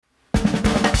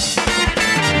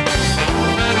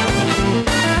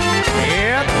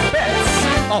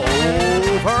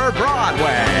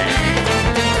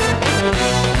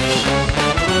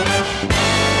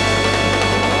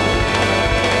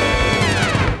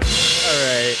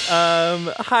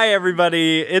Hi,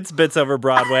 everybody. It's Bits Over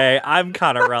Broadway. I'm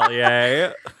Connor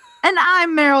Relier. And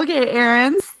I'm Meryl K.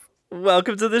 Aarons.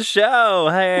 Welcome to the show.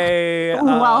 Hey.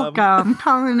 Welcome.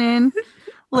 Calling in.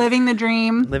 Living the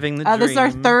dream. Living the dream. This is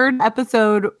our third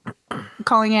episode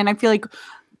calling in. I feel like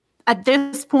at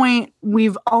this point,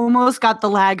 we've almost got the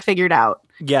lag figured out.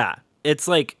 Yeah. It's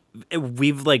like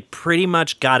we've like pretty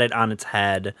much got it on its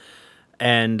head.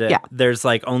 And there's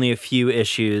like only a few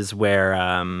issues where,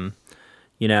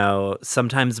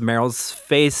 sometimes Meryl's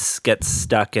face gets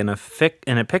stuck in a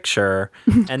picture,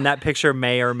 and that picture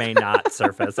may or may not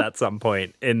surface at some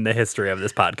point in the history of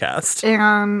this podcast.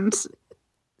 And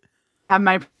have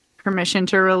my permission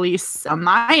to release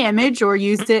my image or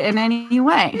use it in any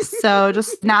way. So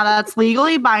just now that's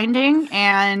legally binding,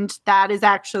 and that is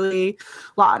actually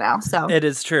law now. So it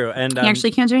is true. And you actually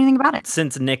can't do anything about it.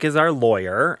 Since Nick is our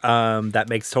lawyer, that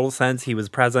makes total sense. He was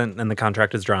present and the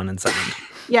contract is drawn and signed.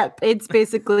 Yep. It's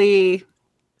basically,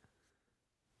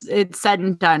 it's said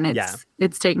and done.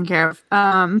 It's taken care of.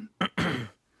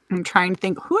 I'm trying to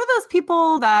think, who are those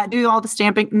people that do all the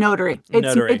stamping? Notary.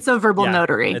 It's a verbal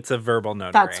notary. It's a verbal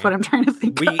notary. That's what I'm trying to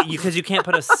think of. Because you can't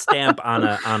put a stamp on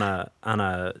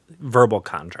a verbal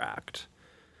contract.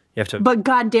 You have to. But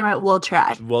God damn it, we'll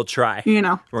try. We'll try. You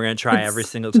know, we're gonna try every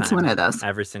single time. It's one of those.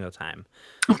 Every single time.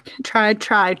 Try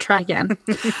again.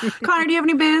 Connor, do you have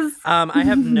any biz? I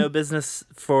have no business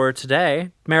for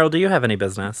today. Meryl, do you have any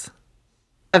business?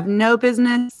 I have no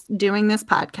business doing this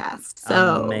podcast.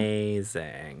 So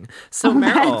amazing. So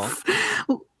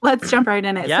Meryl, let's jump right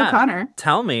in it. Yeah, so Connor,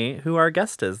 tell me who our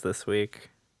guest is this week.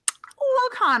 Well,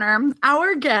 Connor,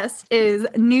 our guest is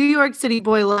New York City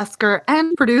boylesker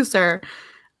and producer,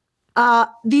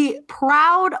 the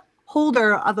proud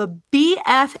holder of a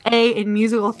BFA in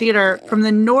musical theater from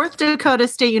the North Dakota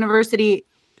State University.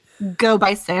 Go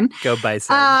Bison. Go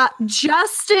Bison.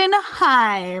 Justin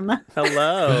Heim.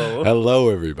 Hello. Hello,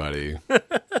 everybody.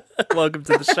 Welcome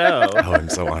to the show. Oh, I'm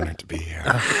so honored to be here.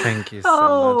 Thank you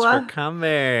so much for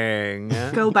coming.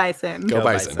 Go Bison. Go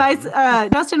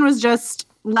Bison. Justin was just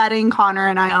letting Connor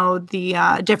and I know the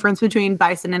difference between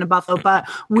bison and a buffalo, but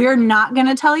we're not going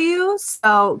to tell you.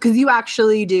 So, because you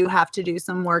actually do have to do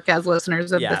some work as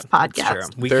listeners of this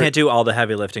podcast. We can't do all the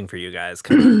heavy lifting for you guys.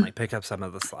 Come on, like pick up some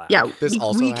of the slack. Yeah,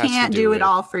 we can't do it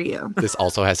all for you. This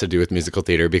also has to do with musical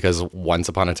theater because once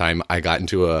upon a time I got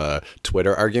into a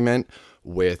Twitter argument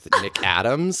with Nick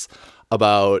Adams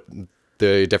about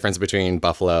the difference between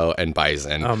buffalo and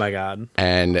bison. Oh my God.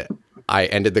 And I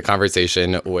ended the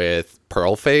conversation with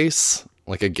Pearl face,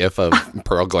 like a gif of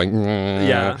Pearl going,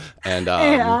 yeah. And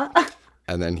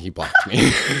then he blocked me.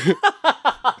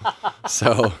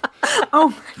 So.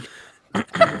 Oh my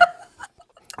God.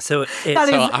 So that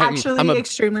is actually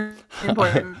extremely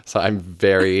important. So I'm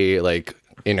very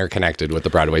interconnected with the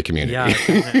Broadway community. Yeah,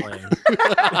 definitely.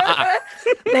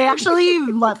 They actually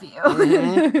love you.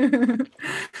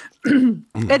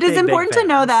 Mm-hmm. It is important to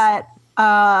know that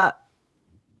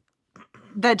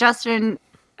that Justin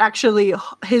actually,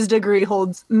 his degree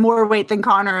holds more weight than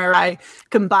Connor or I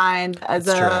combined as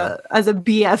a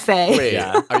BFA. Wait,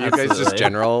 are you guys just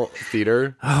general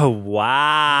theater? Oh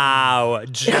wow,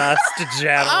 just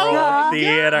general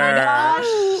theater.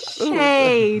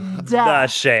 Shade. The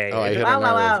shade. Oh, I hit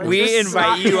wow. We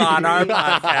invite you on our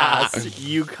podcast.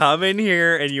 You come in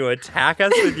here and you attack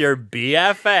us with your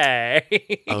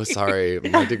BFA. Oh, sorry,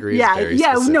 my degree is very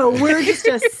specific. No, we're just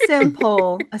a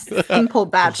simple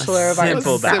bachelor of arts.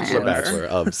 Simple bachelor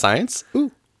of science.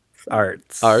 Ooh.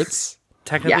 Arts.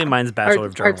 Technically, mine's bachelor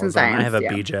of journalism. Arts and science, I have a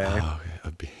BJ. Oh,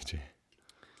 a BJ.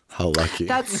 How lucky.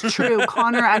 That's true.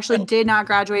 Connor actually did not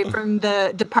graduate from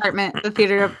the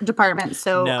theater department.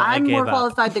 So I'm more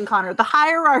qualified than Connor. The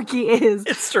hierarchy is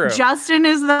it's true. Justin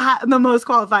is the most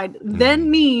qualified,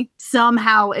 then me,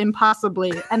 somehow,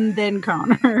 impossibly, and then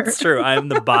Connor. It's true. I'm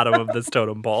the bottom of this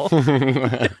totem pole.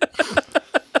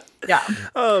 Yeah.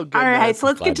 Oh, goodness. All right. So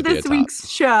let's get to this week's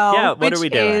show. Yeah. What are we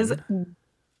doing? Is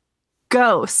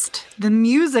Ghost, the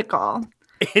musical.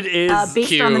 It is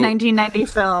based on the 1990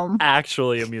 film.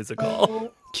 Actually, a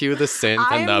musical. Cue the synth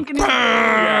and the.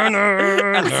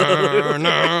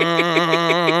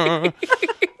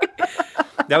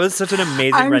 That was such an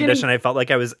amazing rendition. I felt like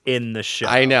I was in the show.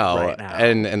 I know, right now.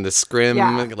 and the scrim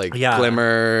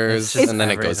glimmers, and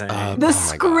then everything. It goes up. The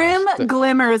scrim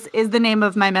glimmers is the name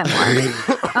of my memoir.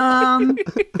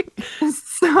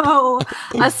 So,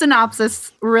 a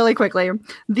synopsis really quickly.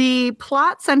 The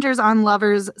plot centers on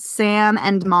lovers Sam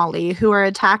and Molly, who are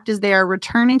attacked as they are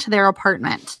returning to their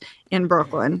apartment in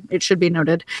Brooklyn. It should be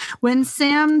noted. When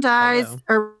Sam dies,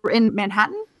 or in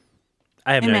Manhattan?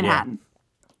 I have no Manhattan. idea.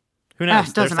 Who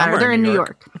knows? Doesn't matter. They're in New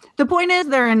York. The point is,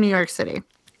 they're in New York City.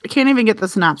 I can't even get the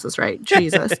synopsis right.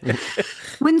 Jesus.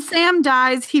 When Sam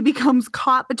dies, he becomes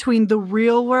caught between the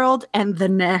real world and the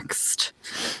next.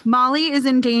 Molly is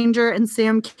in danger and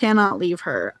Sam cannot leave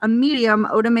her. A medium,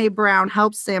 Oda Mae Brown,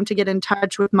 helps Sam to get in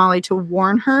touch with Molly to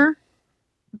warn her.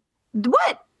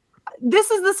 What? This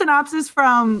is the synopsis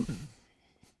from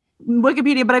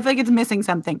Wikipedia, but I feel like it's missing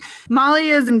something. Molly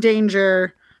is in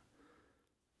danger.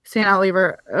 Sam cannot leave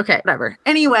her. Okay, whatever.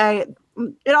 Anyway,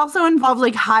 it also involves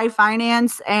like high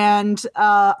finance and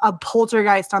a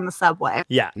poltergeist on the subway.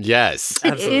 Yeah. Yes.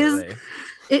 Absolutely.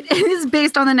 It is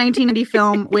based on the 1980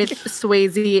 film with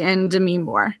Swayze and Demi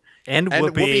Moore. And And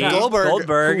Whoopi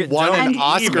Goldberg who won an don't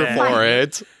Oscar even. for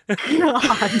it.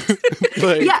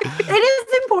 Like, Yeah, it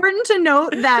is important to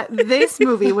note that this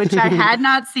movie, which I had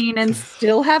not seen and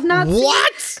still have not seen.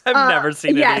 what? I've never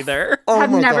seen yes. it either. Oh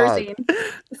I've my never God. seen.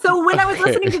 So when I was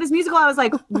listening to this musical, I was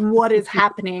like, what is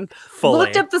happening? Fully.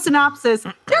 Looked up the synopsis.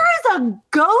 There is a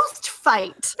ghost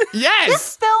fight. This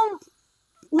Yes. film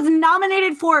was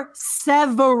nominated for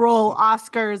several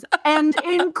Oscars and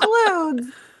includes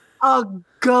a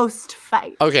ghost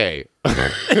fight. Okay.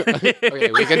 Okay,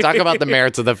 we can talk about the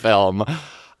merits of the film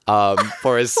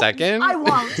for a second. I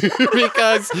won't.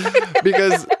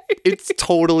 because it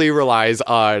totally relies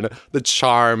on the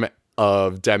charm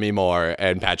of Demi Moore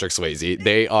and Patrick Swayze.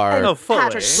 They are Oh, fully.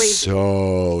 Patrick Swayze.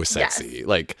 so sexy,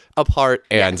 like apart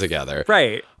and together.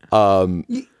 Right.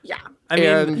 Yeah. I mean,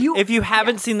 And- if you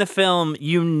haven't seen the film,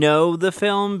 you know the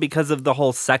film because of the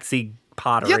whole sexy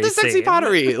pottery. Yeah, the sexy scene.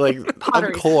 pottery, like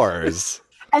Pottery. of course.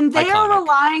 And they are Iconic.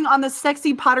 relying on the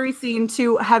sexy pottery scene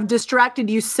to have distracted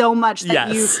you so much that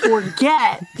you Yes.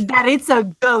 forget that it's a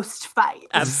ghost fight.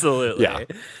 Absolutely. Yeah.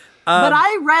 But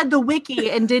I read the wiki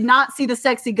and did not see the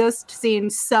sexy ghost scene,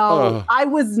 so I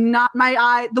was not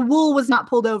the wool was not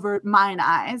pulled over mine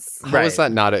eyes. How Right. is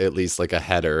that not at least like a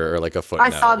header or like a footnote? I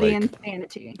saw the like,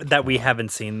 insanity. That we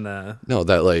haven't seen the no,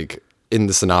 that like in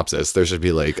the synopsis there should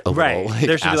be like a Right. little like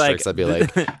There should be, like, asterisk that'd be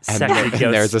like sexy and ghost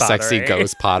there's a sexy pottery.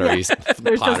 ghost pottery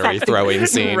There's a pottery sexy- throwing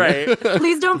scene. right.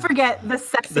 Please don't forget the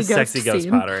sexy The ghost sexy ghost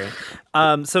scene. pottery.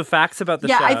 So facts about the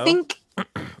Yeah, show. I think.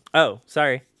 Oh,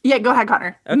 sorry. Yeah, go ahead,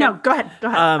 Connor. No, go ahead. Go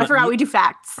ahead. I forgot we do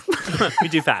facts. We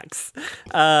do facts.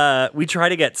 We try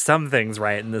to get some things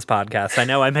right in this podcast. I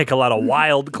know I make a lot of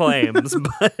wild claims,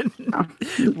 but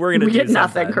we're gonna We do get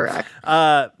nothing something.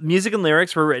 correct. Music and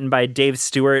lyrics were written by Dave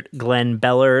Stewart, Glenn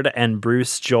Bellard, and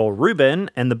Bruce Joel Rubin,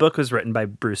 and the book was written by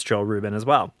Bruce Joel Rubin as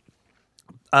well.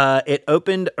 It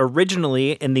opened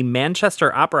originally in the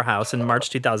Manchester Opera House in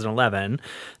March 2011,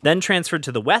 then transferred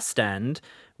to the West End,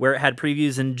 where it had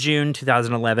previews in June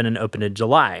 2011 and opened in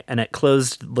July, and it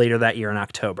closed later that year in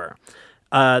October.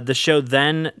 The show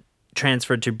then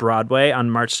transferred to Broadway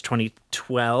on March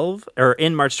 2012, or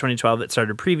in March 2012, it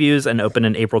started previews and opened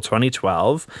in April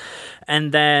 2012.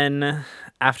 And then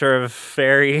after a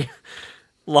very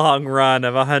long run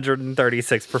of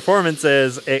 136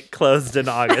 performances, it closed in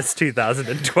August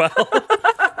 2012.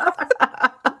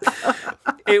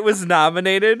 It was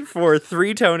nominated for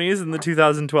 3 Tonys in the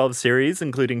 2012 series,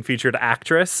 including featured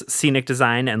actress, scenic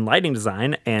design, and lighting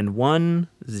design, and won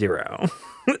 0.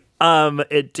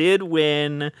 It did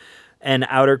win an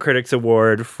Outer Critics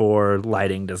Award for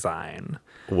lighting design.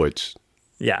 Which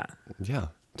Yeah. yeah,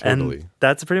 totally. And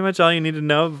that's pretty much all you need to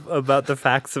know about the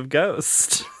facts of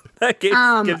Ghost. That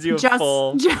gives you a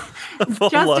full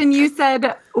look. Justin, you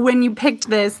said when you picked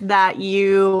this that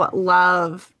you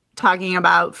love talking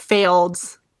about failed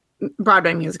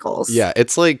Broadway musicals. Yeah,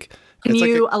 it's like Can it's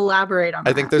you like elaborate on that?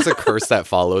 I think there's a curse that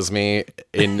follows me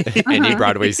in any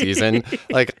Broadway season.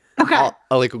 Like, Okay.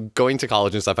 like going to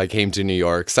college and stuff, I came to New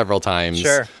York several times.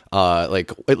 Sure.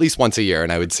 Like at least once a year,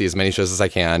 and I would see as many shows as I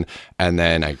can, and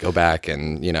then I go back,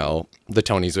 and the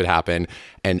Tonys would happen,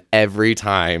 and every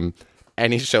time.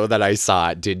 Any show that I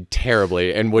saw did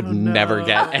terribly and would never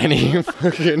get any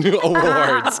fucking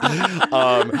awards.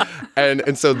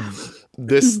 And so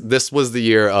this was the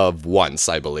year of Once,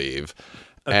 I believe.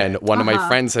 And one of my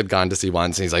friends had gone to see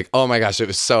Once, and he's like, "Oh my gosh, it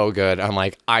was so good." I'm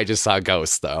like, "I just saw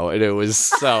Ghost though, and it was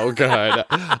so good."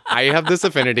 I have this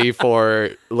affinity for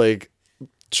like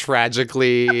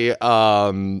tragically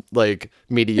like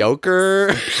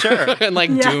mediocre and like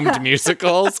doomed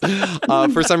musicals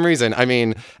for some reason. I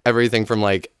mean, everything from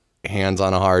like Hands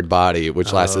on a Hard Body,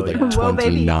 which lasted like Whoa, baby.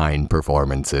 29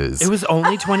 performances. It was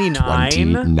only 29?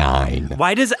 29.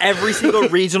 Why does every single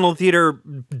regional theater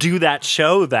do that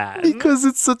show then? Because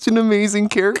it's such an amazing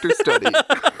character study.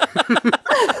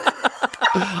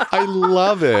 I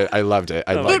love it. I loved it.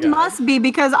 I loved It must be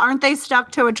because aren't they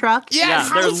stuck to a truck? Yes,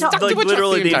 Yeah, they're stuck to a like truck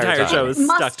literally the the entire entire time. show is It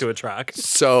stuck must- to a truck.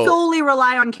 So Solely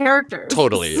rely on characters.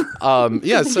 totally. Yeah,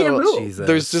 can't so move. Jesus.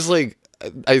 there's just like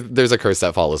there's a curse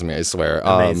that follows me, I swear.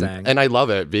 Amazing. And I love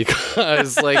it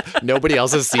because like nobody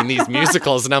else has seen these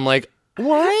musicals, and I'm like,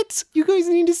 what? You guys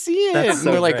need to see it. That's and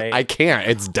so they're like, great. I can't.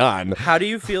 It's done. How do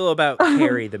you feel about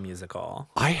Carrie the musical?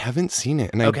 I haven't seen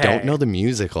it, and Okay. I don't know the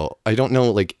musical. I don't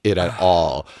know like it at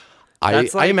all. I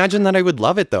That's like- imagine that I would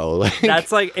love it though. Like,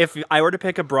 That's like if I were to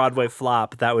pick a Broadway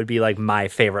flop, that would be like my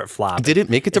favorite flop. did it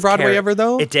make it to It's Broadway Carrie. ever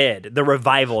though? It did. The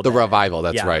revival. The did. revival.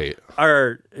 That's Yeah. right.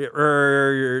 Or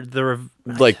the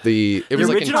Like it was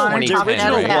like in original. The 2010,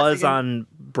 original right? Yeah. was on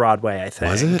Broadway, I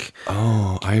think. Was it?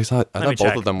 Oh, I thought me both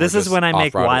check. of them. This were is just when I make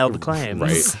off-Broadway. wild claims.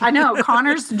 Right. I know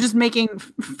Connor's just making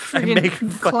freaking make fucking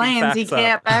claims he facts up.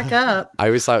 can't back up. I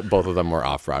always thought both of them were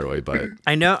off Broadway, but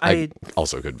I know. I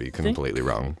also could be completely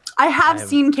wrong. I have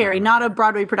seen Carrie, not a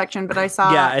Broadway production, but I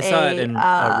saw Yeah, I saw it in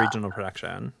a regional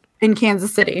production. in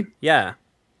Kansas City. Yeah.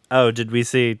 Oh, did we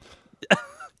see?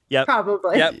 Yep.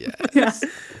 Probably. Yep. Yes.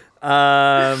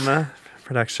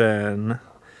 Production.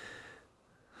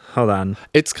 Hold on.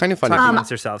 It's kind of funny. Talk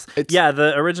amongst yourselves. it's- Yeah,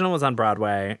 the original was on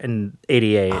Broadway in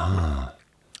 '88,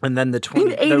 and then the In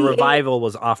the 88? revival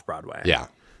was off Broadway. Yeah.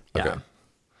 Okay. Yeah.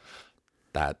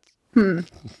 That.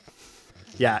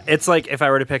 Yeah, it's like if I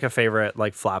were to pick a favorite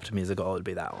like flopped musical, it would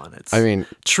be that one. It's I mean,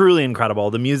 truly incredible.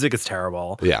 The music is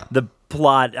terrible. Yeah. The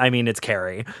plot, I mean, it's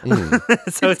Carrie.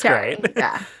 So it's Carrie. great.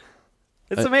 Yeah.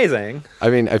 It's amazing. I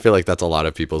mean, I feel like that's a lot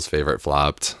of people's favorite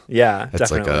flopped. Yeah,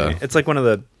 It's like definitely. It's like one of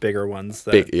the bigger ones.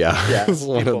 That, Big, yeah. Yeah, It's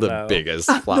one people of the know. biggest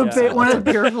The flops. one of the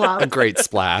bigger flops. A great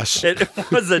splash. It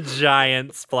was a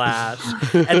giant splash.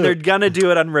 And they're going to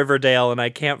do it on Riverdale, and I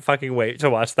can't fucking wait to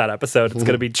watch that episode. It's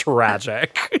going to be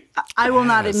tragic. I will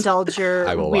not indulge your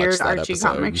I will watch weird that Archie episode.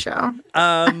 comic show.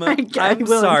 I'm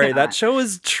will sorry. not. That show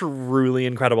is truly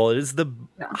incredible. It is the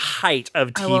height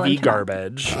of I will TV not.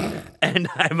 garbage, and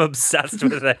I'm obsessed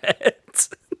with it.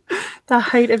 The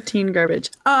height of teen garbage.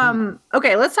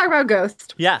 Okay, let's talk about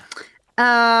Ghost. Yeah.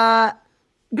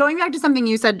 Going back to something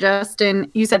you said, Justin,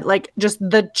 you said like just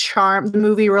the charm, the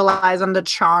movie relies on the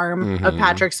charm of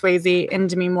Patrick Swayze and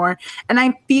Demi Moore. And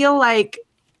I feel like,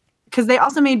 because they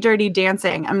also made Dirty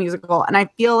Dancing a musical, and I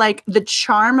feel like the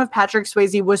charm of Patrick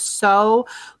Swayze was so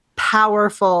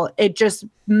powerful. It just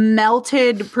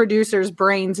melted producers'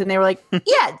 brains, and they were like,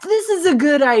 yeah, this is a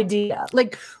good idea.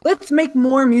 Like, let's make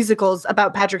more musicals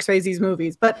about Patrick Swayze's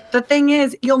movies. But the thing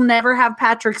is, you'll never have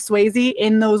Patrick Swayze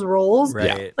in those roles.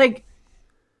 Right. Like,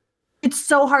 it's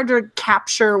so hard to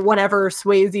capture whatever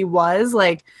Swayze was.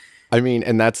 Like, I mean,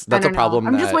 and that's I a don't know. problem.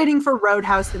 I'm just that- waiting for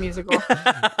Roadhouse the musical.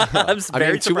 I'm I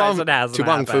very mean, surprised it hasn't Tu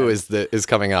Wong Fu happened. is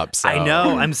coming up. So. I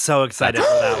know. I'm so excited for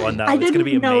that one, though. I It's going to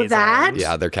be didn't know amazing. that.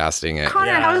 Yeah, they're casting it. Connor,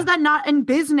 Yeah. how is that not in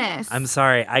business? I'm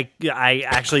sorry. I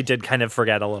actually did kind of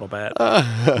forget a little bit.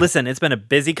 Listen, it's been a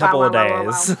busy couple Wow, of wow, wow,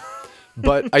 wow, days. wow.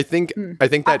 But I think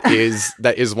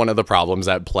that is one of the problems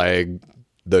that plagued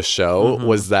the show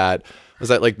was that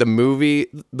like the movie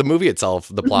itself,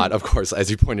 the plot, of course,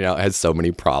 as you pointed out, has so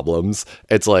many problems.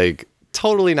 It's like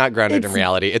totally not grounded in It's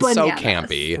reality. It's so bananas.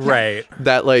 campy Right.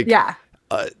 that like Yeah.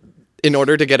 in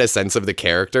order to get a sense of the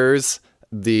characters,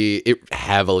 it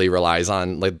heavily relies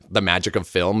on like the magic of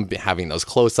film, having those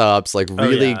close-ups, like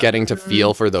really yeah. getting to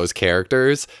feel for those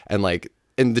characters, and like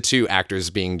and the two actors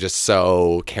being just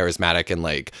so charismatic and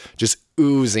like just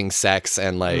oozing sex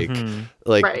and like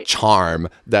Right. charm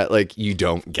that like you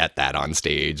don't get that on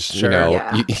stage. Sure. You know,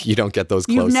 Yeah. you don't get those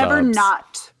You've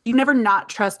close-ups. never not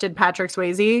trusted Patrick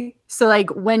Swayze. So like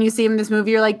when you see him in this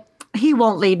movie, you're like, he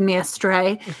won't lead me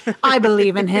astray. I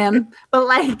believe in him. But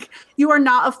like you are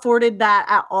not afforded that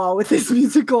at all with this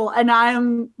musical. And I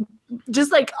am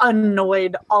just like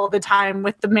annoyed all the time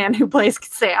with the man who plays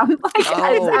Sam. Like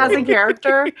as a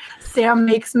character, Sam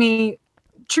makes me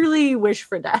truly wish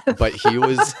for death. But he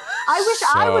was I wish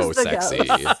I so was the sexy.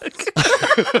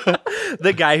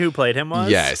 The guy who played him was?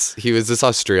 Yes, he was this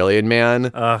Australian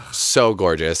man, so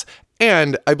gorgeous,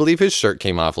 and I believe his shirt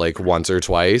came off like once or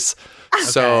twice.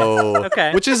 So,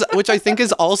 Okay. which I think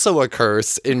is also a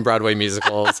curse in Broadway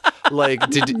musicals. Like,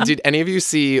 did any of you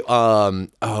see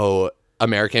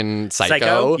American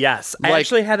Psycho? Yes. I Like-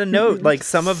 actually had a note. Like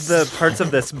some of the parts of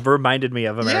this reminded me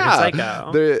of American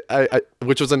Psycho.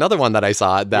 Which was another one that I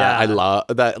saw that Yeah. I love.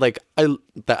 That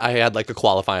I had like a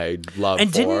qualified love And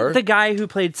for. didn't the guy who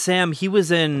played Sam, he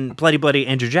was in Bloody Bloody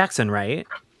Andrew Jackson, right?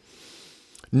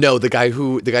 No, the guy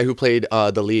who played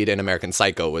the lead in American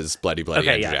Psycho was Bloody Bloody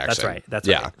Okay, Andrew yeah, that's Jackson. right, that's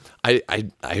yeah. I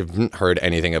haven't heard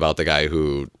anything about the guy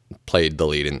who played the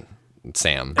lead in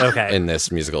Sam. Okay. In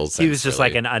this musical. He was just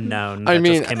like really. an unknown that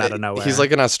just came out of nowhere. he's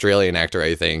like an Australian actor,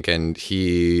 I think, and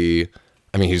he's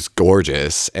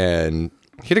gorgeous, and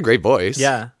He had a great voice.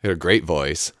 Yeah. He had a great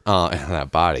voice. And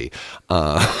that body.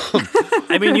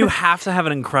 I mean, you have to have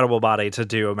an incredible body to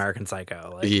do American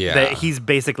Psycho. Like, Yeah. he's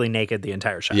basically naked the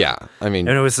entire show. Yeah. I mean,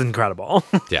 And it was incredible.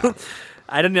 yeah.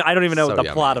 I don't even know So what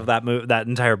the plot yummy. of that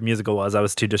entire musical was. I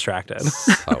was too distracted.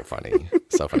 So funny.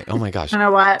 So funny. Oh my gosh. You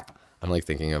know what? I'm like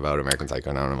thinking about American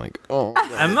Psycho now and I'm like, oh.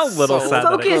 I'm a little So sad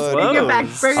that it Focus. Bring it back.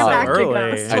 Bring it so back to early.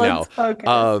 Ghost. I know. Let's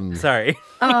focus. Sorry.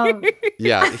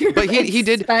 Yeah. But he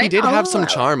did have some Oh.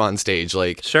 charm on stage.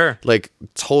 Like, Sure. like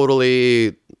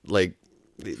totally like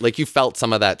you felt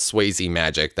some of that Swayze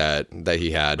magic that he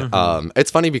had. Mm-hmm.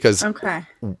 It's funny because Okay.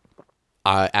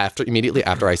 immediately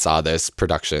after I saw this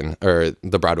production or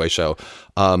the Broadway show,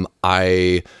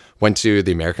 I went to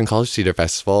the American College Theater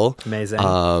Festival. Amazing.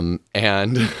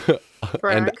 And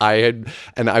Brag.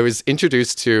 I was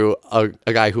introduced to a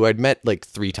guy who I'd met like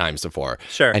 3 times before.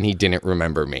 Sure. And he didn't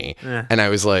remember me. Yeah. And I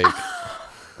was like,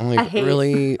 hate-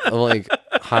 really? I'm like,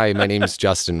 hi, my name's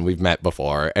Justin. We've met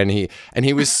before. And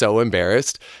he was so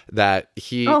embarrassed that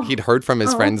he'd heard from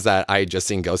his friends that I had just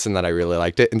seen Ghost and that I really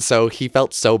liked it. And so he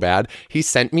felt so bad. He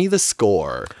sent me the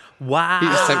score. Wow.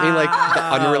 He sent me like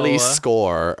the unreleased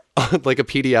score, like a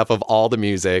PDF of all the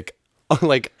music,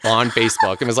 like on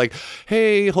Facebook, and was like,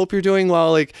 "Hey, hope you're doing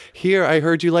well. Like, here, I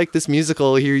heard you like this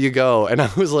musical. Here you go." And I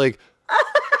was like,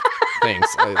 "Thanks.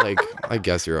 I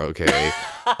guess you're okay."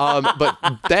 But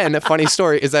then a funny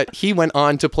story is that he went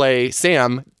on to play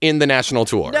Sam in the national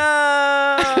tour, No.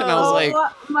 and I was like, Oh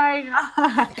my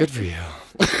god. "Good for you."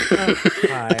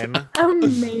 Fine.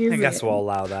 Amazing. I guess we'll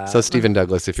allow that. So Stephen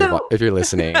Douglas, if So- you're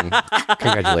listening,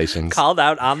 congratulations. Called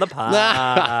out on the pod.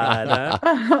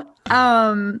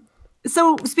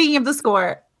 So speaking of the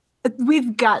score,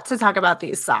 we've got to talk about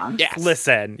these songs. Yes.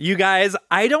 Listen, you guys,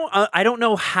 I don't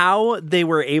know how they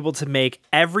were able to make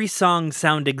every song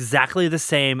sound exactly the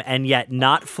same and yet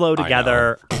not flow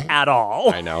together at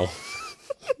all. I know.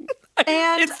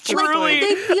 And It's truly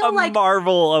they feel a like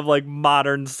marvel of like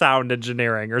modern sound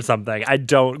engineering or something. I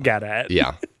don't get it.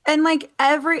 Yeah. and like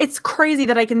it's crazy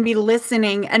that I can be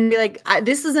listening and be like,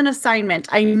 this is an assignment.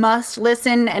 I must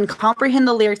listen and comprehend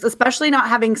the lyrics, especially not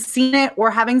having seen it or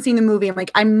having seen the movie. I'm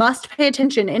like, I must pay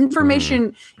attention.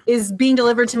 Information is being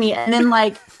delivered to me. And then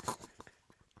like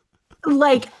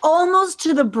almost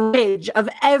to the bridge of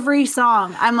every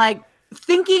song, I'm like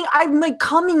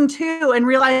coming to and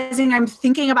realizing I'm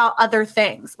thinking about other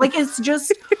things. Like it's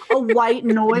just a white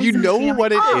noise. You and know feeling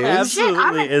what it like, oh, is? shit,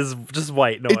 I'm Absolutely is just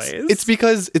white noise. It's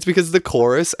because the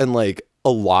chorus and like a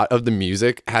lot of the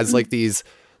music has like these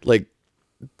like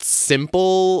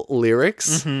simple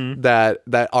lyrics that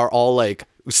are all like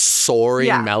soaring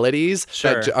Yeah. melodies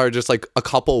Sure. that are just like a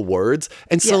couple words,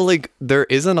 and so Yes. like there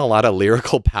isn't a lot of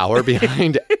lyrical power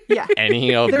behind Yeah.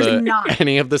 any of There's not.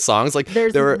 the songs. Like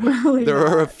There's there really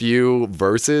are a not. few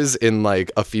verses in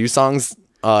like a few songs,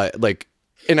 like,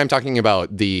 and I'm talking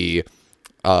about the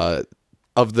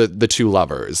of the two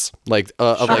lovers, like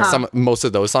of like most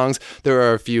of those songs. There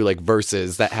are a few like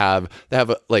verses that have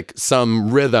like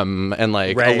some rhythm and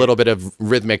like a Right. little bit of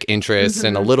rhythmic interest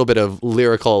and a little bit of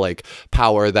lyrical like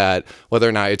power, that whether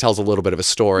or not it tells a little bit of a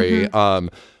story.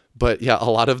 But yeah, a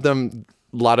lot of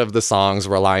the songs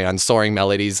rely on soaring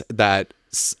melodies that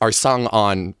are sung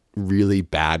on really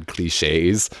bad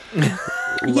cliches.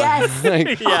 Yes.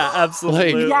 Like, yeah,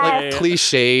 absolutely. Yes.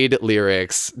 cliched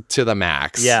lyrics to the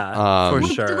max. Yeah, for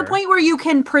Like, sure. to the point where you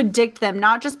can predict them,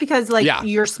 not just because like Yeah.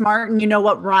 you're smart and you know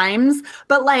what rhymes,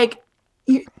 but like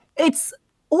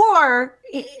or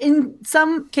in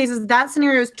some cases that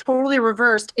scenario is totally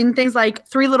reversed in things like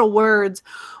Three Little Words,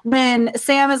 when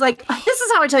Sam is like, "This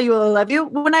is how I tell you I love you,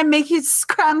 when I make you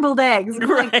scrambled eggs." I'm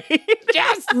like, Right?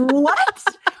 yes. What?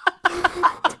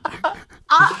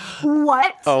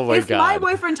 What? Oh my if my God.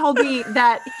 boyfriend told me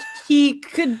that he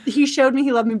showed me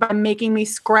he loved me by making me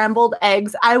scrambled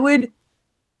eggs, I would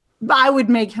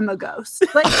make him a ghost.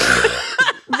 Like,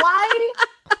 why?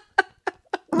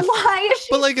 Why is she?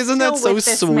 But like, isn't that still so with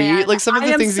this sweet? man? Like some of I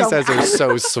the am things he so says are mad.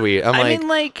 so sweet. I'm I like, mean,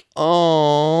 like,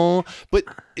 oh, but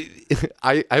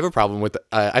I have a problem with.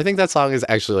 I think that song is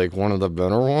actually like one of the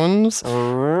better ones.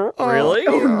 really?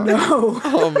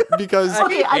 No. Because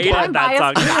Okay, I hated can't that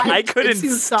song. bias. I couldn't It's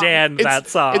his song. stand that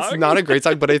song. it's not a great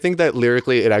song, but I think that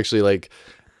lyrically it actually like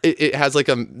it has like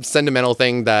a sentimental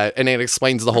thing and it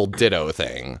explains the whole Ditto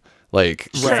thing. Like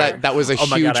Sure. that was a Oh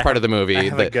my huge God, I part have- of the movie. I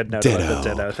have a that good note about the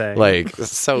Ditto thing. Like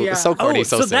so Yeah. so corny, Oh,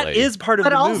 so so silly. that is part of But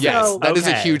the also- movie. Yes, that is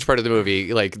a Okay. huge part of the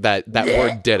movie. Like that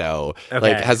word "ditto"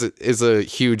 like Okay. is a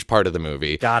huge part of the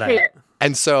movie. Got Okay, it.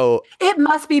 And so, It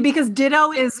must be because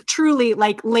Ditto is truly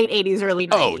like late 80s, early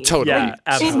 90s. oh, totally. Yeah, It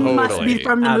absolutely. must be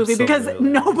from the movie because Absolutely.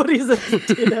 nobody's a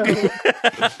Ditto.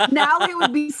 Now it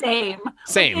would be same.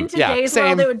 Same, In yeah, today's same.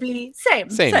 world, it would be same.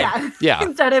 Same, yeah.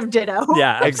 Instead of Ditto.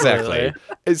 Yeah, Exactly. absolutely.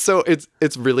 And so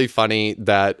it's really funny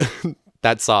that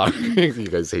that song you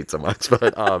guys hate so much,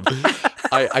 but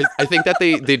I think that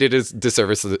they did a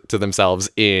disservice to themselves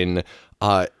in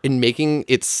making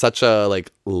it such a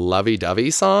like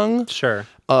lovey-dovey song. Sure.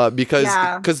 Because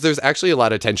Yeah. there's actually a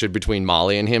lot of tension between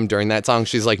Molly and him during that song.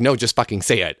 She's like, no, just fucking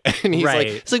say it. And he's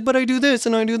Right. like, but I do this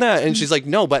and I do that. And she's like,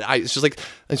 no, but she's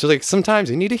like, sometimes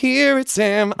I need to hear it,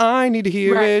 Sam. I need to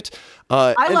hear Right. it.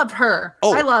 I love her.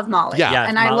 Oh, I love Molly. yeah. Yeah,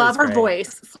 And I Molly's love her great.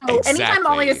 voice. So anytime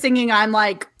Molly Exactly. is singing, I'm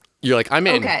like, You're like, I'm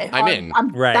in. okay, I'm in. I'm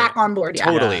Right. back on board. Yeah.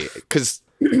 Totally. Because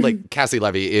like Cassie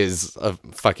Levy is a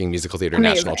fucking musical theater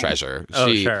Amazing. national treasure.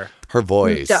 Oh, sure. Her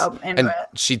voice. Dope into and it.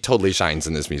 she totally shines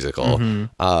in this musical.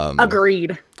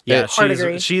 Agreed. Yeah, Hard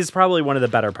agree. she's probably one of the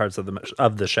better parts of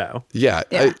the show. Yeah.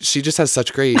 Yeah. She just has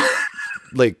such great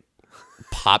like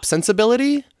pop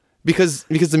sensibility because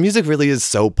the music really is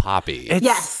so poppy. It's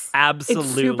Yes.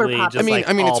 absolutely. super Just poppy.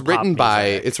 I mean all it's written pop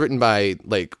by music.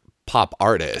 like pop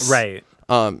artists. Right.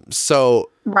 So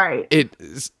Right. it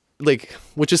is like,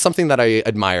 which is something that I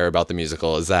admire about the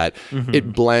musical is that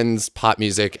it blends pop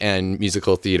music and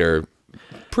musical theater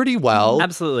pretty well.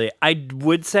 Absolutely. I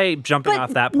would say jumping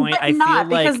off that point, but I not,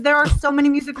 feel like because there are so many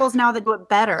musicals now that do it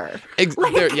better.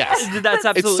 Yes, that's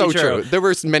absolutely it's so true. There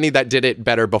were many that did it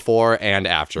better before and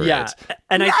after Yeah, it.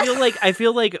 and I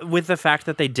feel like with the fact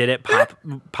that they did it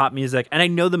pop music, and I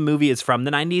know the movie is from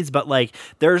the 90s, but like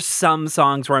there's some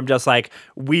songs where I'm just like,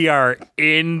 we are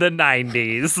in the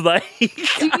 90s. Like,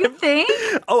 Do you think?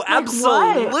 oh, Like what?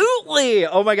 absolutely.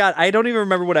 Oh my god, I don't even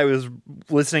remember what I was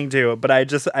listening to, but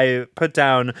I put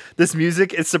down this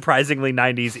music is surprisingly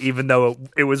 90s, even though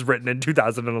it was written in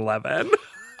 2011.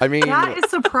 I mean, That is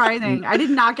surprising. I did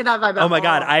not get that vibe. Oh my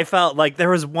god, I felt like there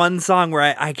was one song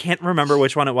where I can't remember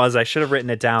which one it was. I should have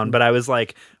written it down, but I was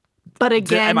like, But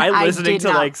again, am I listening did to,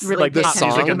 not like, really like pay the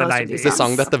attention song- to in the most of these 90s? the songs.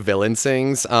 song that the villain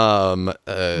sings,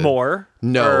 more?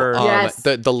 no, Or- Yes.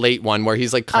 the late one where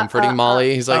he's like comforting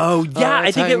Molly. He's like, Oh, yeah,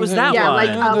 I think it was that Yeah,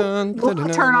 one.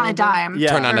 like Turn on a Dime. Yeah.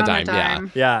 Turn on a Dime,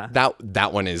 yeah. Yeah.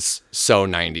 That one is so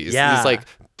 90s. Yeah. It's like,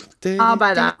 I'll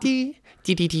buy that.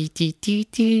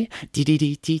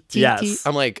 Yes,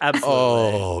 I'm like, absolutely.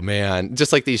 oh man,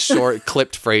 just like these short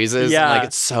clipped phrases. Yeah. Like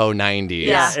it's so 90s.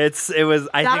 Yeah. It was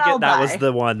I That think I'll that was buy.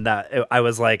 the one that I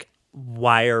was like,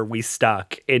 why are we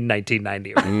stuck in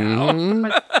 1990 right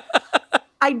now?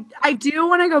 I do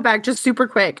want to go back just super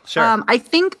quick. Sure. I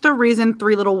think the reason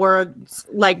Three Little Words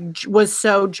was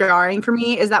so jarring for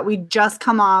me is that we just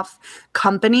come off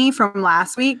Company from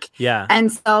last week. Yeah.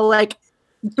 And so like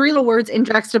Three Little Words in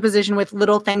juxtaposition with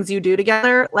Little Things You Do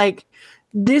Together, like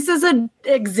this is an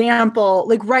example,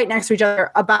 like right next to each other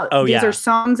about these are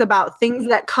songs about things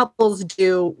that couples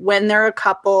do when they're a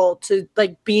couple to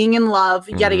like being in love,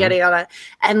 yada yada yada.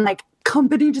 And like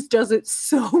Company just does it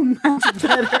so much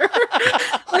better.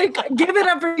 Like give it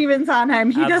up for Steven Sondheim.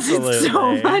 He does it so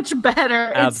Absolutely. much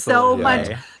better. It's so Absolutely.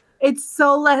 much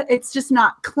it's just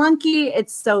not clunky.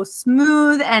 It's so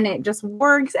smooth and it just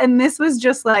works. And this was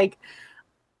just like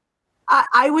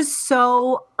I was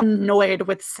so annoyed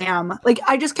with Sam. Like,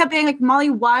 I just kept being like, Molly,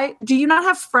 why do you not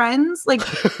have friends? Like,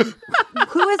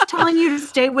 who is telling you to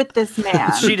stay with this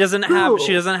man? She doesn't Who?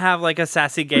 have like a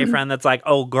sassy gay friend that's like,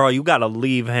 oh girl, you gotta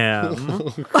leave him.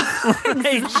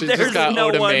 Like, She there's just got no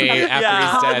Oda one- Mae after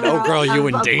Yeah. he's dead. Oh girl, you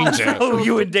in danger. Oh,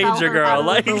 you in Tell danger, her girl. how to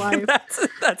Like live her life.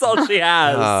 that's all she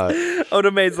has. Uh,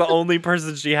 Oda Mae's the only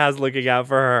person she has looking out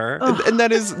for her. And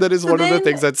that is one of the then-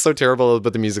 things that's so terrible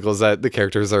about the musical is that the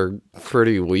characters are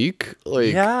pretty weak.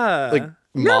 Like, Yeah. like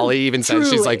Molly even says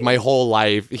she's like, truly. my whole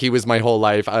life. He was my whole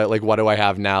life. Like, what do I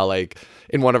have now? Like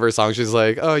in one of her songs, she's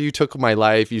like, oh, you took my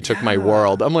life, you took my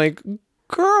world. I'm like,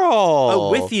 girl.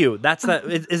 Oh, With You. That's that.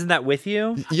 Isn't that With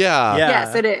You? Yeah. Yeah.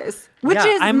 Yes, it is. Which Yeah,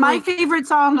 is I'm my like- favorite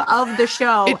song of the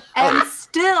show. And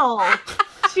still,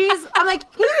 I'm like,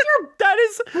 he's your That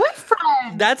is.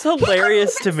 boyfriend. That's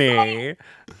hilarious to me.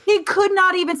 He could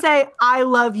not even say, I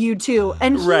love you too.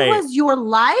 And he Right. was your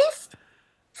life?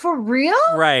 For real?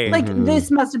 Right. Like, this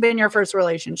must have been your first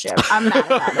relationship. I'm mad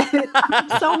about it. I'm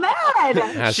so mad.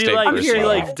 Hashtag She first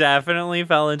love. definitely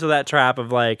fell into that trap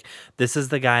of like, this is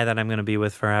the guy that I'm gonna be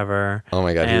with forever. Oh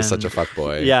my god, he was such a And-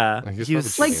 fuckboy. Yeah, He was he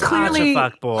was probably Like, such clearly- a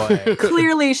fuck boy.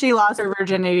 Clearly, she lost her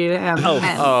virginity to him. Oh,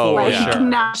 And, oh, like, yeah.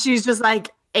 now she's just like,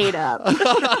 ate up.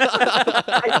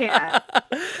 I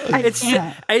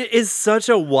can't. It is such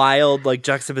a wild like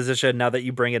juxtaposition now that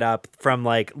you bring it up from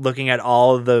like looking at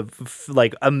all of the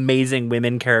like amazing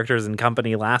women characters in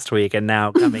Company last week and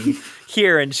now coming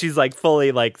here and she's like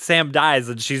fully like Sam dies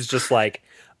and she's just like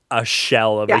a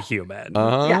shell of a human.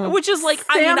 Yeah. Which is like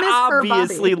Sam is her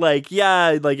obviously body.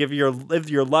 like like if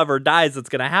your lover dies it's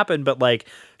going to happen but like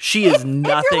she is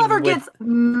nothing if your lover with, gets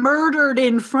murdered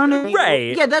in front of you,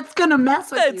 Right. yeah, that's gonna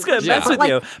mess with you. it's gonna for mess sure. with But,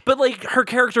 you. like, But like her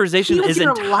characterization he was is your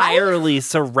entirely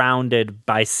surrounded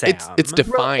by Sam. It's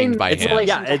defined in by its him. relation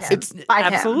Yeah, to it's him, by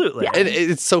him. absolutely. Yeah. And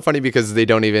it's so funny because they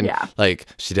don't even Yeah. like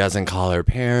she doesn't call her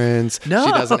parents. No.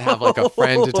 She doesn't have like a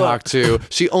friend to talk to.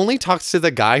 She only talks to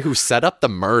the guy who set up the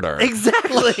murder.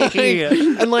 Exactly.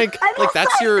 And like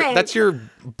that's your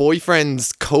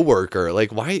boyfriend's coworker.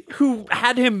 Like why Who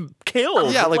had him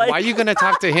killed? Yeah, like why are you gonna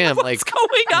talk to him? What's Like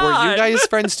going on? were you guys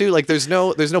friends too? Like there's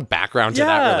no background to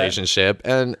that Yeah. relationship.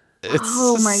 And it's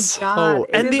Oh my so God. It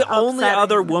And is the only upsetting.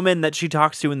 other woman that she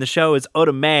talks to in the show is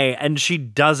Oda Mae, and she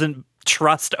doesn't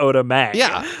trust Oda Mae.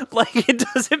 Yeah. Like it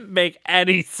doesn't make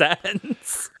any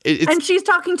sense. it's And she's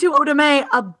talking to Oda Mae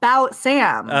about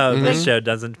Sam. Oh, this show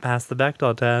doesn't pass the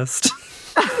Bechdel test.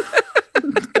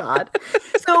 God.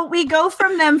 So we go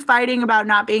from them fighting about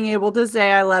not being able to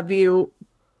say I love you,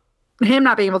 him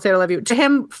not being able to say I love you, to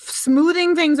him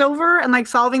smoothing things over and like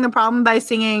solving the problem by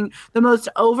singing the most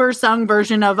oversung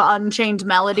version of Unchained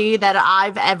Melody that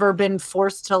I've ever been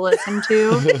forced to listen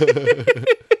to.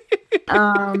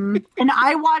 And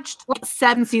I watched like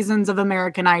 7 seasons of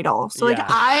American Idol. So like Yeah.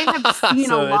 I have seen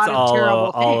So a lot it's of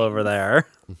terrible all things. over there.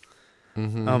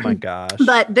 Oh my gosh.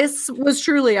 But this was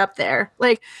truly up there.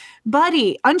 Like,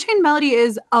 buddy, Unchained Melody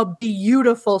is a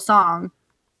beautiful song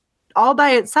all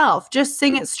by itself. Just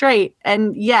sing it straight.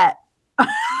 And yet,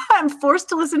 I'm forced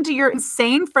to listen to your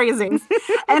insane phrasings.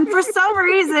 And for some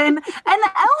reason, an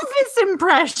Elvis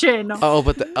impression. oh,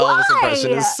 but the Elvis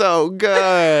impression Why? is so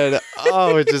good.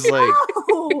 Oh, it's just like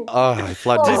No. I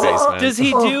flood my basement. Does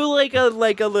he do like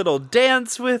a little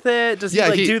dance with it? Does Yeah, he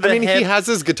like do the he hip? has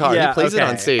his guitar. Yeah, he plays it okay.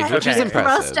 on stage, which is Okay.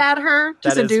 impressive. Thrust at her to That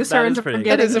is- seduce that her is into pretty good.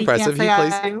 forgetting That is he impressive.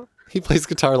 can't say I do. He plays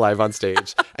guitar live on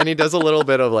stage, and he does a little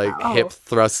bit of like hip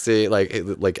thrusty, like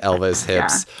Elvis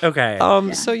hips. Okay.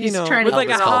 So you He's know, trying to with like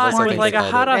a Elvis hot, Elvis, I with think like they a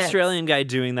called hot it. Yes. Australian guy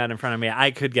doing that in front of me,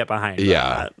 I could get behind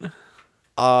Yeah.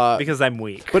 that. Because I'm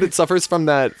weak. But it suffers from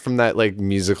that like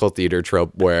musical theater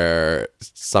trope where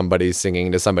somebody's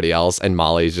singing to somebody else, and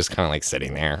Molly's just kind of like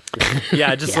sitting there,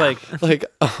 Yeah, just like, like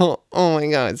oh my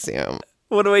God, Sam.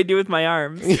 what do I do with my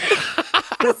arms?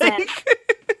 Listen,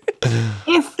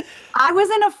 if I was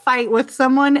in a fight with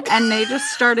someone and they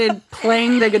just started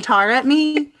playing the guitar at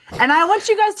me, and I want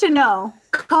you guys to know,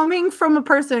 coming from a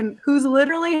person who's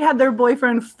literally had their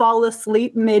boyfriend fall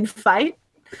asleep mid-fight,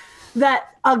 that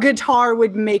a guitar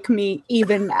would make me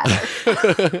even madder.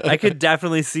 I could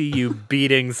definitely see you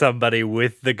beating somebody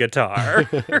with the guitar.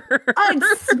 I'd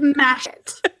smash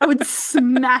it. I would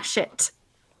smash it.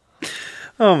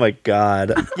 Oh my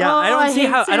god. Yeah, I don't see hate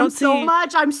how I Sam don't see so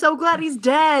much. I'm so glad he's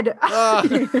dead.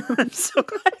 I'm so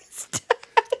glad he's dead.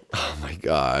 Oh my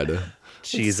God.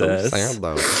 Jesus. So sad,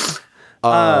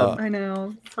 though. I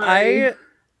know. Sorry.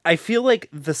 I feel like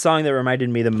the song that reminded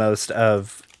me the most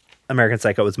of American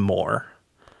Psycho was More.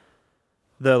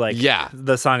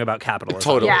 The song about capitalism.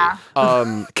 Totally. Yeah.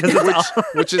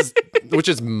 Which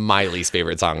is my least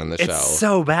favorite song in the show. It's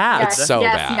so bad. It's so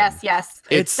bad. Yes.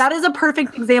 That is a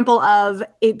perfect example of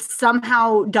it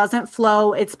somehow doesn't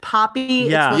flow. It's poppy.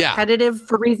 Yeah. It's Yeah. repetitive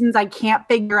for reasons I can't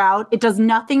figure out. It does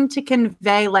nothing to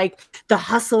convey like the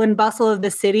hustle and bustle of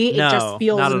the city. No, it just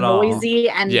feels not at all. noisy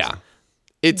and Yeah.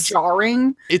 It's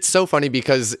jarring. It's so funny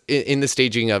because in the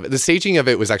staging of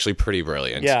it was actually pretty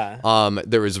brilliant. Yeah.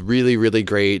 There was really, really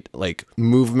great like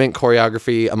movement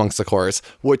choreography amongst the chorus,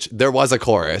 which there was a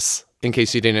chorus. In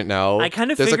case you didn't know, I kind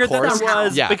of There's a figured that chorus. there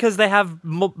was Yeah. because they have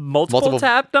multiple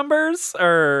tap numbers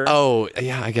or Oh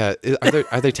yeah, I get.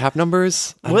 Are they tap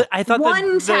numbers? what? I thought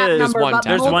One the, tap the, number, one but tap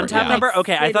There's number, one tap yeah. number.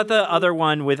 Okay, I thought the City. other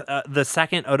one with the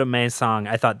second Oda Mae song,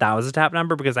 I thought that was a tap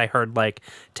number because I heard like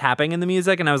tapping in the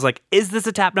music, and I was like, "Is this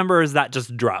a tap number or is that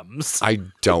just drums?" I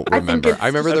don't I think remember. it's I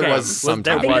remember just- there Okay. was some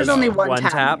There I tap. think there's was only though. one one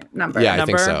tap, tap? number. Yeah, I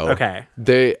think number? so. Okay.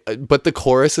 But the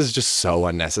chorus is just so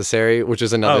unnecessary, which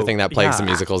is another Oh, thing that plagues the yeah.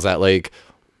 musicals. That like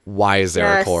why is there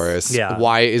a Yes. chorus? Yeah.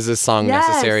 Why is this song Yes.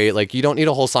 necessary? Like, you don't need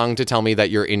a whole song to tell me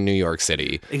that you're in New York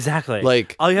City. Exactly.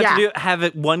 Like- all you have to Yeah. do have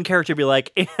it one character be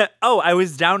like, "Oh, I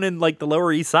was down in like the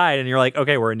Lower East Side," and you're like,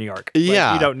 "Okay, we're in New York." Like,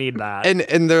 Yeah. you don't need that.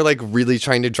 And they're like really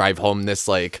trying to drive home this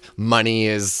like money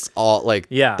is all like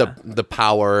Yeah. the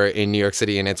power in New York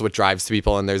City, and it's what drives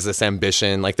people, and there's this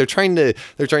ambition. Like they're trying to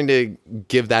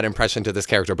give that impression to this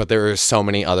character, but there are so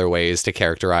many other ways to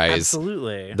characterize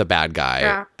Absolutely. the bad guy.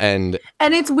 Yeah. And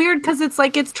And it's weird because it's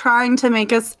like it's trying to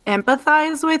make us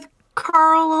empathize with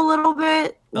Carl a little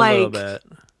bit. A Like little bit.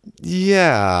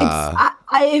 yeah.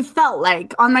 I felt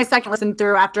like on my second listen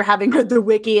through after having read the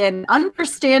wiki and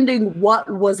understanding what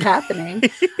was happening,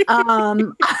 I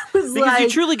was Because like, you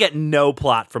truly get no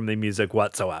plot from the music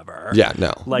whatsoever. Yeah,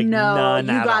 no. Like no, none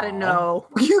you at gotta all. know.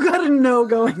 You gotta know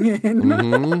going in.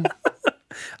 Mhm.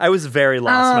 I was very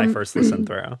lost my first listen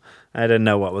through. I didn't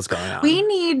know what was going on.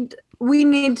 We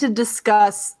need to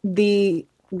discuss the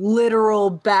literal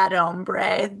bad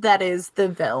hombre that is the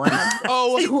villain.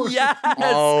 Oh, yes.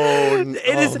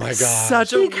 it is my god.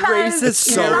 such a Because racist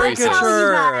so can I tell you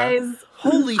caricature. guys,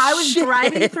 Holy I was shit.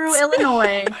 driving through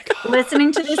Illinois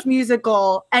listening to this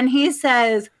musical, and he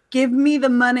says, "Give me the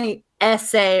money,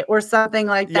 essay," or something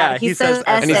like that. Yeah, he he says says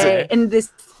essay. essay in this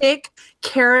thick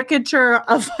caricature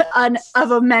of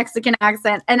a Mexican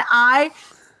accent, and I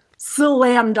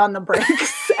slammed on the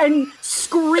brakes and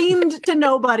screamed to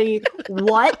nobody,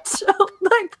 "What?"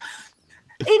 Like,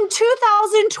 in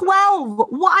 2012,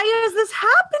 why is this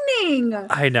happening?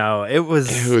 I know. It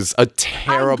was a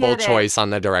terrible get it. choice on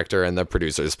the director and the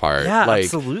producer's part. Yeah, like,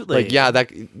 absolutely. Like, yeah,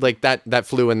 that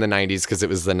flew in the 90s because it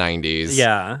was the 90s.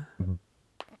 yeah.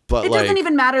 But It like, doesn't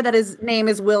even matter that his name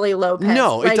is Willie Lopez.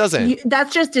 No, it doesn't.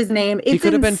 That's just his name. It's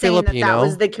could have been insane Filipino. That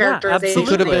was the Yeah, characterization. he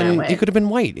could have absolutely. been. He could have been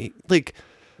white. Like,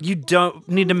 You don't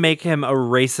need to make him a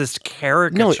racist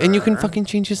caricature. no, and you can fucking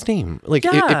change his name. Like,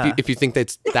 Yeah. if you think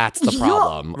that's the Yeah.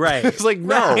 problem, Right. It's like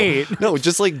no, Right. no,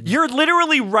 just like You're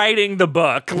literally writing the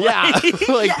book. yeah,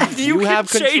 like you can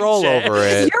have change control it. over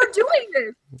it. You're doing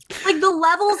this. Like the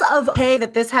levels of pay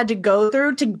that this had to go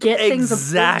through to get things approved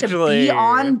to Exactly. be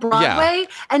on Broadway,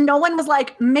 and no one was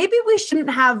like, maybe we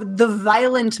shouldn't have the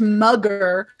violent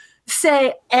mugger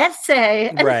say essay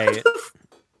and Right. have a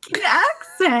fucking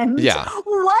accent. Yeah.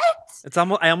 What? It's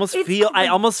almost. I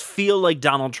almost feel like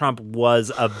Donald Trump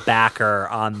was a backer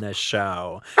on this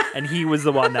show, and he was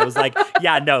the one that was like,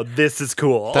 "Yeah, no, this is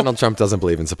cool." Donald Trump doesn't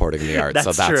believe in supporting the arts,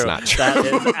 so that's true. not true. That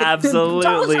is Donald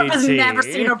absolutely Trump has tea. never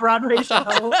seen a Broadway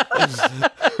show.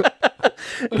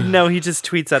 No, he just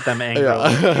tweets at them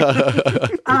angrily.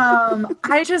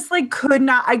 I just like could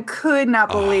not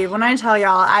believe when I tell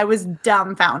y'all I was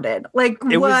dumbfounded. Like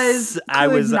It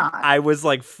I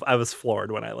was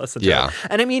floored when I listened to Yeah. it.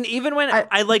 And I mean, even when I-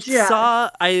 I like yeah.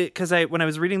 when I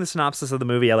was reading the synopsis of the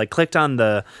movie, I like clicked on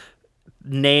the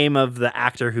name of the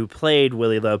actor who played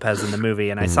Willie Lopez in the movie,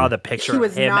 and I saw the picture He of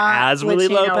was him not as Willie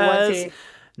Latino, was Lopez. he?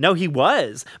 No, he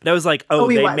was. But I was like, oh,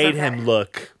 he they was, made okay. him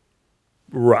look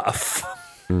rough.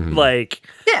 Like,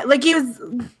 Yeah, like he was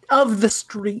of the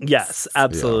streets. yes,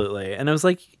 absolutely. And I was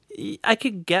like, I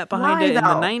could get behind Why, it in the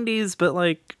though? 90s, but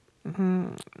like,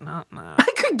 not now. I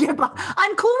could get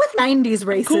I'm cool with 90s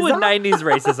racism. Cool with 90s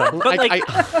racism. But like,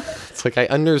 It's like I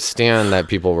understand that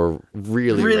people were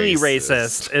really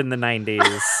racist in the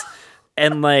 90s.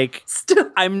 And like,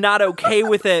 Still- I'm not okay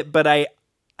with it, but I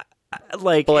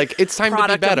like, But like, it's time to be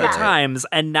product of better. the times,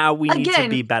 and now we need to Again,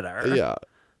 be better. Yeah.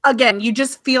 Again, you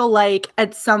just feel like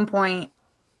at some point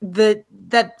that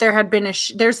there had been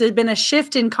there's been a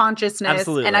shift in consciousness,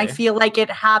 Absolutely. and I feel like it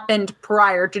happened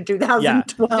prior to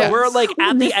 2012. Yeah. We're like at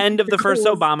When the this end of the first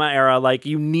was Obama era. Like,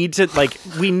 we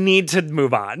need to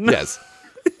move on. Yes.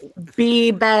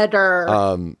 be better.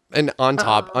 And on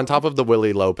top of the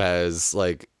Willie Lopez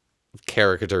like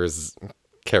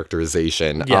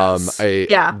characterization, Yes.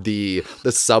 Yeah. the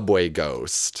subway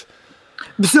ghost.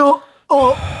 So,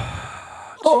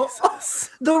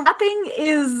 the rapping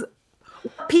is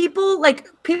people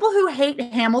who hate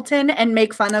Hamilton and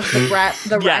make fun of the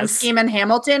rhyme Yes. scheme in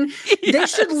Hamilton. They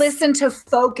should listen to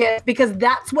Focus because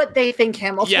that's what they think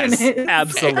Hamilton Yes, is.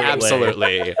 Absolutely.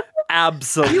 Absolutely.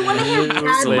 Absolutely. You want to hear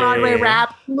bad Broadway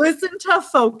rap? Listen to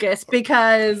Focus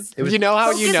because You know how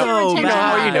Focus you know your you know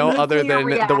how you attention know on other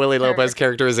nuclear than the Willie reactor. Lopez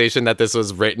characterization that this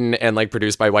was written and like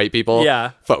produced by white people?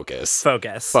 Yeah. Focus.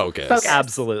 Focus. Focus.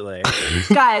 Absolutely.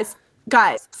 guys,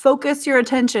 focus your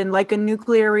attention like a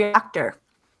nuclear reactor.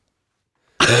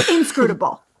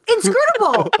 Inscrutable.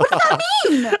 Inscrutable. What does that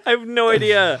mean? I have no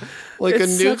idea. like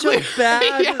It's a nuclear. such a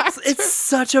bad. reactor. It's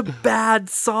such a bad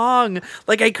song.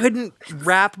 Like I couldn't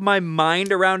wrap my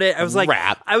mind around it. I was like,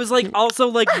 also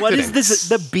like, what is this?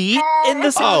 The beat in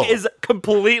the song Oh. is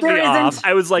completely There isn't. off.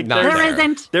 I was like, Not there's, There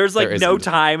isn't. there's like There no isn't.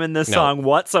 time in this No. song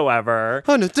whatsoever.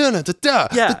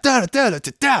 Yeah.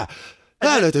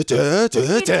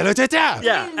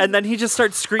 Yeah, and then he just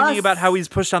starts screaming about how he's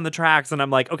pushed on the tracks, and I'm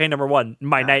like, okay, number one,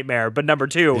 my nightmare, but number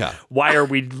two, Yeah. why are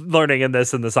we learning in the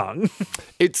song?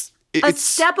 It's A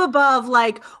step above,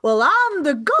 like, well, I'm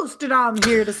the ghost and I'm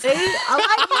here to say I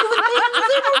like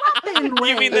moving things in a weapon way.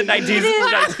 You mean the It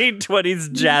is-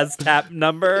 1920s jazz tap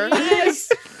number?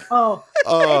 Yes. Oh.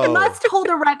 It must hold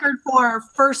a record for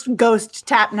first ghost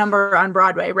tap number on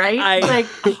Broadway, right? I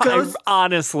ghost.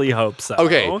 honestly hope so.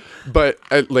 okay, but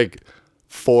like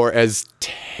for as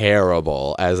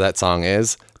terrible as that song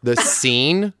is, the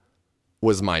scene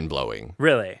was mind-blowing.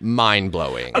 Really?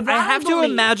 Mind-blowing. I have to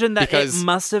believe- imagine that Because- it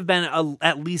must have been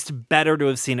at least better to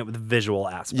have seen it with visual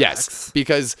aspects. Yes,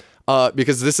 because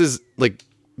this is like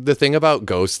the thing about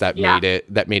Ghost that Yeah.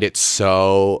 made it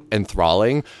so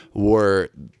enthralling were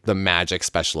the magic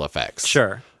special effects.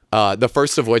 Sure. The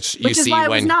first of which you Which is see why it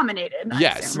was when nominated. I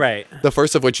yes, assume. Right. the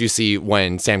first of which you see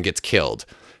when Sam gets killed.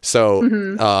 So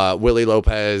Willie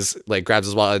Lopez like grabs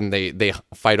his wallet and they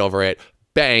fight over it.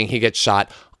 Bang, he gets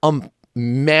shot.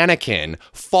 Mannequin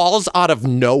falls out of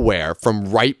nowhere from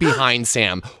right behind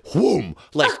Sam. Whoom!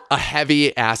 Like a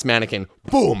heavy ass mannequin.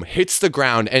 Boom! Hits the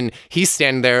ground and he's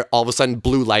standing there. All of a sudden,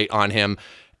 blue light on him.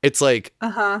 It's like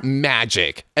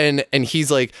magic, and he's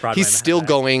like Broadway he's still magic.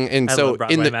 going. And I so love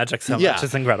Broadway in the magic so much.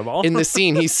 It's incredible. in the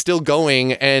scene, he's still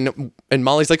going, and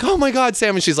Molly's like, "Oh my God,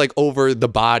 Sam!" And she's like over the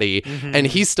body, and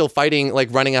he's still fighting, like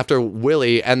running after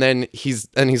Willie. And then he's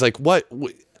like, "What?"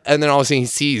 And then all of a sudden, he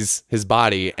sees his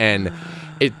body, and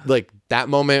it like that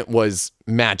moment was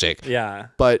magic. Yeah.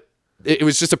 But it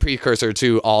was just a precursor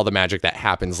to all the magic that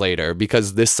happens later,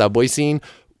 because this subway scene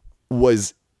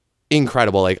was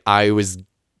incredible. Like I was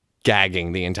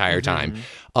gagging the entire time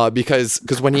because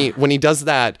when he does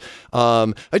that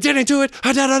I didn't do it,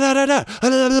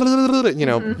 you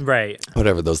know, Right.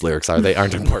 whatever those lyrics are, they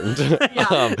aren't important.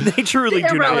 They truly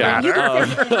do not Irrelevant. You matter.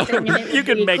 could say anything and it You would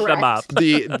can be make them up.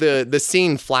 correct. the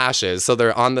scene flashes, so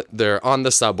they're on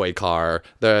the subway car.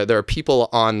 There are people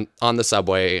on the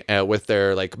subway with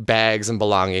their like bags and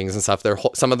belongings and stuff.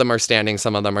 Some of them are standing,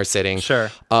 some of them are sitting.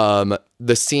 Sure.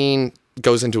 The scene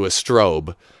goes into a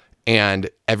strobe and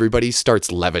everybody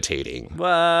starts levitating. What?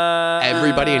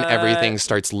 Everybody and everything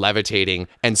starts levitating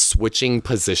and switching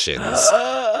positions.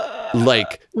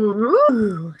 Like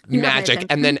Ooh, you have magic.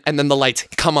 amazing. And then the lights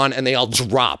come on and they all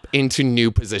drop into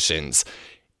new positions.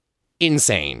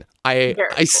 Insane. I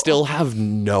Very still have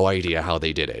no idea how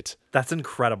they did it. That's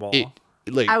incredible.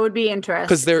 Like I would be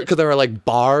interested. because there are like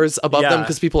bars above them Yeah.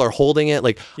 because people are holding it.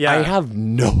 Like Yeah. I have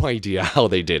no idea how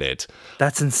they did it.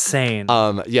 That's insane.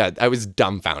 Yeah, I was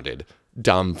dumbfounded.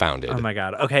 Oh my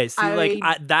God. Okay. See,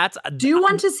 that's. Do you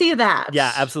want to see that?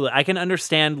 Yeah, absolutely. I can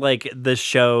understand like the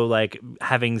show like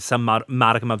having some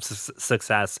modicum of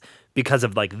success because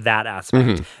of like that aspect.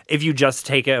 Mm-hmm. If you just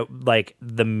take it like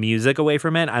the music away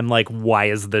from it, I'm like, why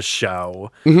is this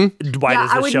show? Mm-hmm. Why Yeah, does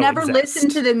this I would show never exist? listen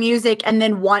to the music and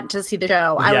then want to see the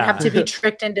show. I would Yeah. have to be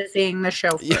tricked into seeing the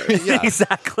show first. Yeah.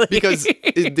 Exactly. Because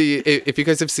if you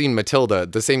guys have seen Matilda,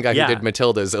 the same guy Yeah. who did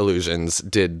Matilda's illusions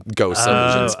did Ghost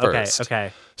illusions first.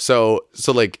 Okay. So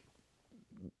like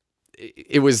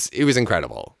it was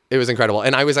incredible. It was incredible.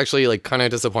 And I was actually like kind of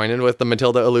disappointed with the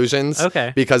Matilda illusions.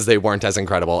 Okay. Because they weren't as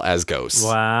incredible as Ghosts.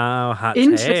 Wow. Hot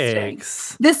Interesting.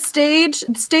 takes. The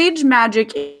stage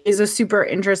magic is a super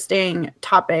interesting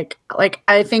topic. Like,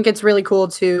 I think it's really cool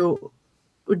to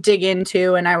dig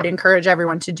into, and I would encourage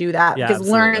everyone to do that, Yeah, because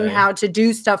learning absolutely. how to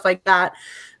do stuff like that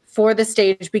for the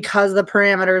stage, because the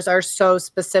parameters are so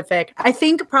specific. I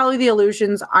think probably the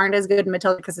illusions aren't as good in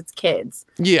Matilda because it's kids.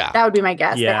 Yeah. That would be my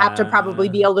guess. They have to Yeah. probably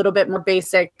be a little bit more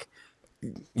basic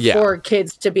Yeah. for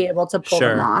kids to be able to pull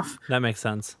Sure. them off. That makes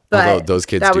sense. But Although those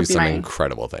kids that do would be some my-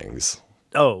 incredible things.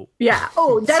 Oh, Yeah.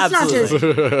 Oh, that's Absolutely.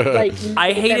 not just like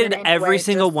I them in hated any every way,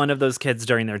 single just- one of those kids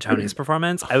during their Tony's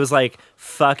performance. I was like,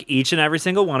 fuck each and every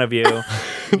single one of you.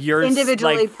 You're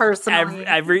Individually, like, personally.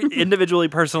 every individually,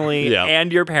 personally, Yeah.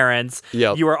 and your parents.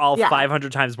 Yep. You are all Yeah.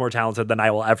 500 times more talented than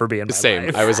I will ever be in my Same.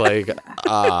 life. I was like,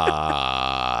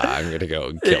 I'm going to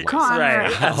go kill myself. Connor.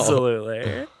 Right,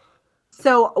 absolutely.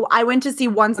 So I went to see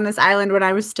Once on This Island when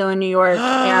I was still in New York,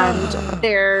 and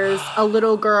there's a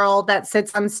little girl that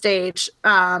sits on stage.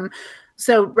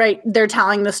 So they're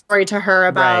telling the story to her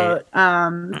about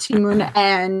Timoon,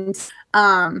 and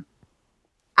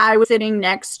I was sitting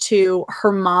next to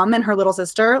her mom and her little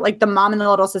sister, like the mom and the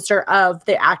little sister of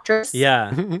the actress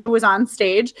Yeah. who was on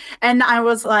stage. And I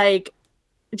was like,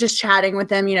 just chatting with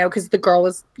them, because the girl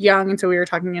was young. And so we were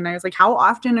talking, and I was like, how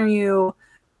often are you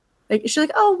like, she's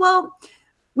like, oh, well,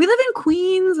 we live in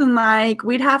Queens and like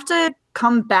we'd have to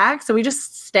come back. So we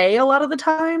just stay a lot of the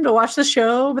time to watch the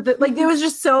show. But like, it was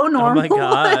just so normal. Oh my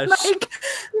gosh. And, like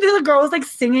the girl was like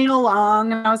singing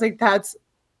along. And I was like, that's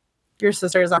your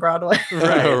sister's on Broadway.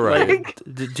 Right. Right. Like,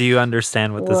 do you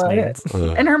understand what this What? means?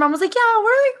 And her mom was like, yeah,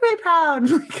 we're like really proud.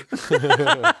 Like,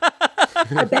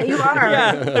 I bet you are.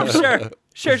 Yeah, I'm sure.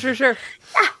 Sure.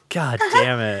 God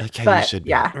damn it. Yeah, you But should be.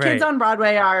 yeah, Right. Kids on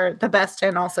Broadway are the best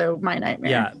and also my nightmare.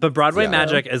 Yeah, but Broadway Yeah.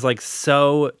 magic is like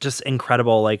so just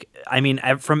incredible. Like, I mean,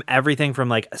 from everything from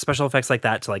like special effects like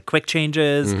that to like quick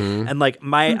changes, and like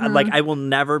like I will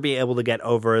never be able to get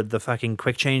over the fucking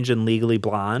quick change in Legally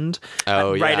Blonde.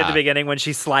 Oh, right at yeah. the beginning when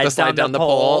she slides Slide down the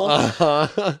pole.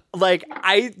 Uh-huh. Like,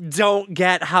 I don't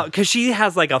get how, because she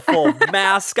has like a full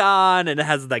mask on and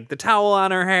has like the towel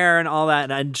on her hair and all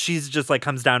that, and she's just like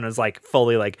comes down and is like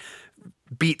fully like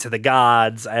beat to the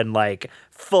gods and like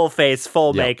full face,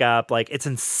 full Yep. makeup. Like, it's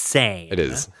insane. It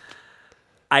is.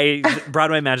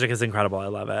 Broadway magic is incredible. I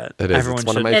love it. It is. Everyone It's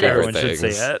one should, of my favorite everyone things.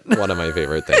 should see it. One of my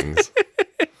favorite things.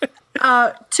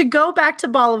 To go back to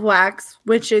Ball of Wax,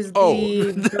 which is Oh,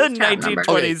 the The tap number.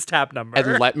 1920s tap number.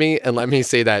 And let me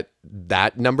say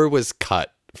that number was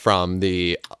cut from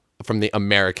the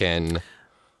American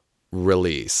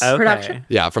release. Okay. Production.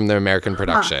 Yeah, from the American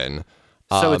production.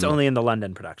 So it's only in the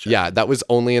London production. Yeah, that was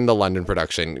only in the London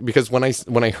production because when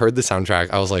I heard the soundtrack,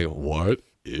 I was like, "What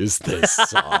is this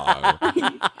song?"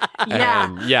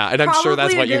 Yeah. and I'm sure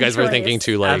that's Probably a what you good guys were choice. thinking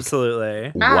too. Like,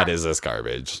 Absolutely. what is this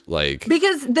garbage? Like,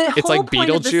 Because the it's whole like point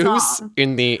of the Beetlejuice song-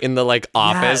 in the like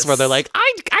office where they're Yes.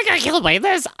 like, I got killed by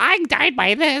this. I died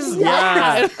by this.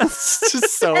 Yeah. It's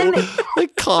just so And-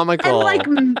 like comical. and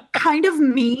like kind of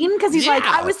mean because he's like,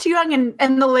 Yeah. I was too young,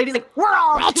 and the lady's like, we're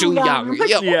all too young. Like,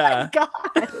 Yep. oh Yeah. my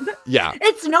god, yeah.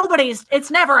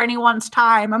 it's never anyone's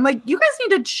time. I'm like, you guys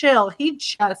need to chill. He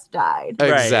just died.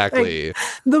 Right. Exactly.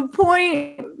 The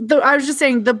point, I was just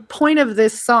saying, the point of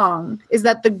this song is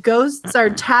that the ghosts are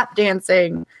tap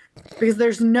dancing because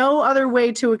there's no other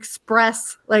way to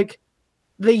express like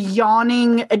the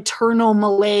yawning eternal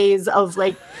malaise of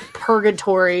like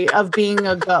purgatory of being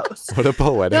a ghost. What a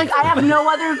poetic. Like, I have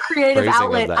no other creative Phrasing of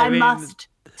outlet. that. I I mean- must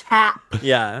tap.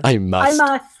 Yeah. I I must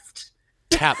must.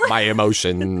 tap my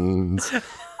emotions.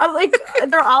 I'm like,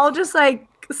 they're all just like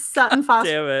Sutton Damn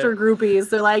Foster it. groupies.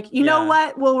 They're like, you know Yeah.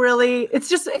 what? We'll really, it's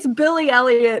Billy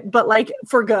Elliot, but like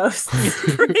for ghosts.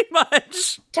 Pretty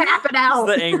much. Tap it out.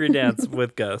 It's the angry dance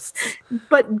with ghosts.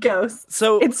 But ghosts.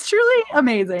 So It's truly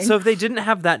amazing. so if they didn't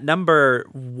have that number,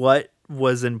 what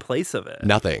was in place of it?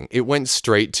 Nothing. It went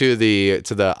straight to the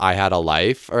I Had a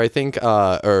Life, or I think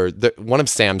or one of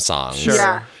Sam's songs. Sure.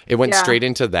 Yeah. It went Yeah. straight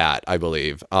into that, I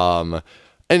believe.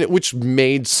 Which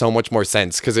made so much more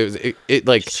sense because it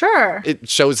like Sure. it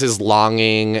shows his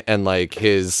longing and like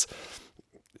his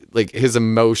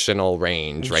emotional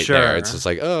range right Sure. there. It's just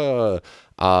like,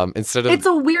 instead of It's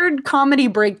a weird comedy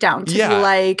breakdown to Yeah. be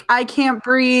like, I can't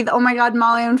breathe. Oh my God,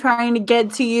 Molly, I'm trying to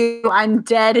get to you. I'm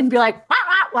dead. And be like, wah,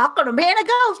 wah, welcome to being a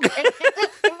ghost.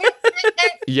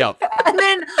 yep. And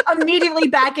then immediately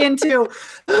back into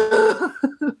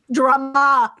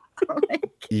drama. Like,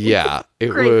 Yeah.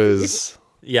 It Crazy. was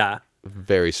Yeah.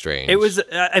 very strange. It was,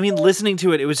 I mean, listening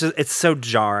to it, it was just, it's so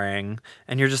jarring.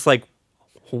 And you're just like,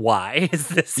 why is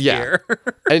this Yeah. here?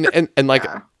 and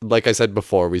like I said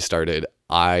before we started,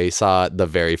 I saw the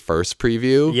very first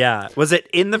preview. Yeah. Was it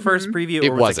in the first preview or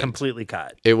It was wasn't. it completely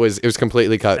cut? It was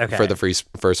completely cut Okay. for the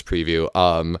first preview.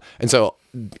 And so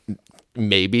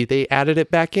maybe they added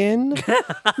it back in.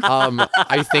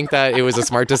 I think that it was a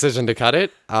smart decision to cut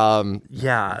it.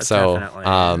 Yeah, So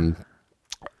definitely.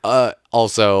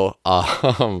 also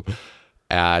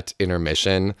at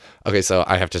intermission. Okay, so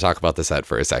I have to talk about the set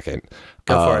for a second.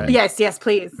 Go for it. yes,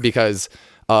 please. Because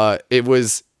it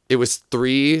was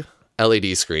 3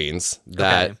 LED screens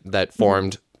that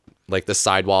formed like the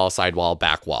side wall,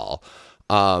 back wall.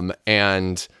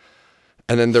 And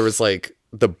then there was like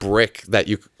the brick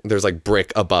there's like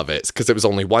brick above it because it was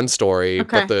only 1 story,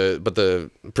 Okay. but the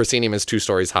proscenium is 2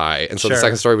 stories high, and so the Sure.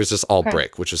 second story was just all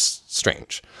brick, which is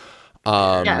strange.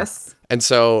 Yes. And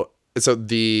so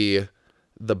the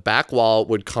back wall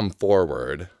would come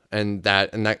forward, and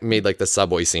that made like the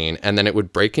subway scene, and then it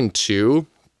would break in 2,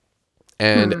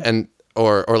 and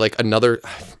or like another.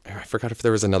 I forgot if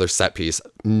there was another set piece.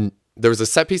 There was a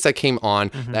set piece that came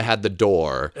on that had the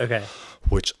door, Okay.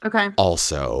 which Okay.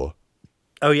 also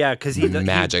Oh yeah, because he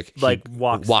magic. He, like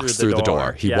walks through the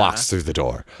door. He Yeah. walks through the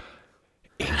door.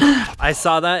 I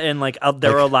saw that, and like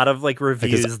there were a lot of like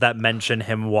reviews that mention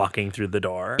him walking through the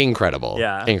door. Incredible.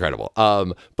 Yeah. Incredible.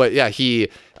 But yeah, he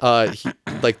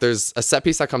like there's a set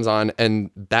piece that comes on, and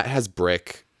that has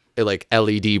brick, like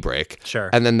LED brick. Sure.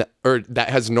 And then or that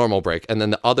has normal brick, and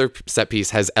then the other set piece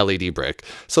has LED brick.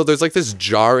 So there's like this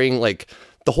jarring, like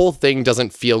the whole thing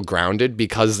doesn't feel grounded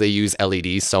because they use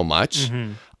LED so much.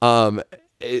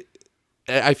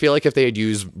 I feel like if they had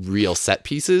used real set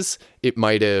pieces, it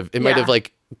might have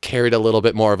like carried a little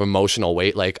bit more of emotional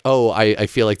weight. Like, oh, I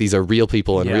feel like these are real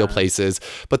people in real places.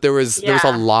 But there was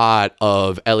a lot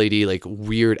of LED, like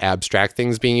weird abstract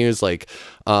things being used, like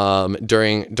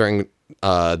during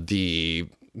the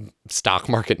stock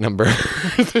market number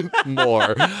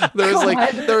more. There was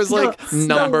like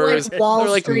numbers, there were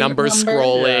like numbers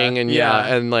scrolling, and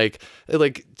and like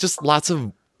just lots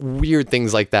of weird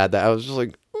things like that I was just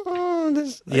like,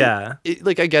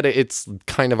 like I get it, it's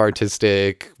kind of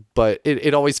artistic, but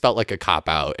it always felt like a cop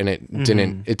out, and it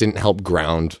didn't help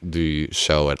ground the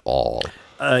show at all.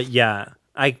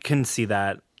 I can see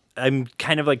that. I'm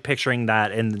kind of like picturing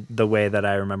that in the way that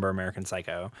I remember American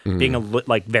Psycho being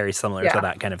like very similar to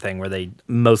that kind of thing, where they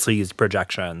mostly used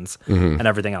projections and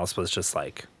everything else was just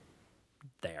like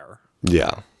there.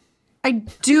 Yeah. I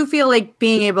do feel like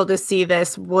being able to see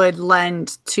this would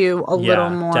lend to a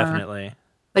little more. Definitely.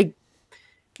 Like,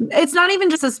 it's not even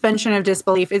just suspension of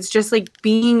disbelief. It's just like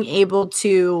being able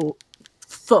to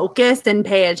focus and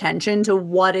pay attention to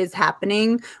what is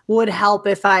happening would help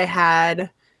if I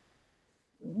had,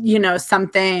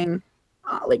 something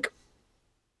like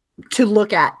to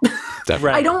look at.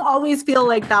 Definitely. I don't always feel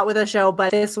like that with a show,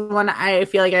 but this one I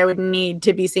feel like I would need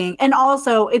to be seeing. And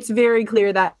also, it's very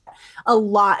clear that a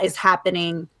lot is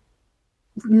happening,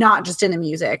 not just in the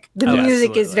music. The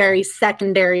music is very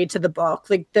secondary to the book.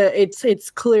 Like it's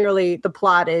clearly the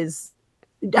plot is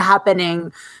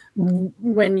happening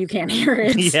when you can't hear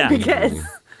it. Yeah. Because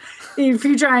if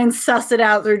you try and suss it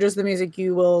out through just the music,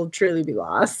 you will truly be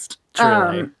lost.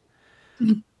 Truly.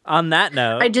 On that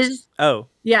note,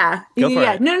 yeah. Go for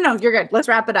it. No, you're good. Let's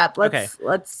wrap it up. Let's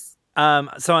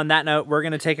so on that note, we're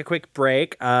going to take a quick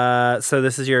break. So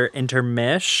this is your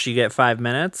intermish. You get 5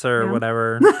 minutes or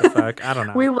whatever the fuck. I don't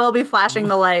know. We will be flashing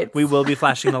the lights. We will be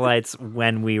flashing the lights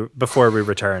before we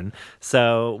return.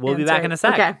 So we'll be back in a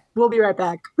sec. Okay. We'll be right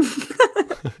back.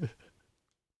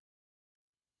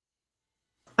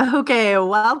 Okay.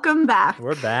 Welcome back.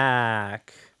 We're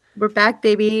back. We're back,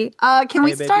 baby. Can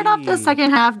we start off the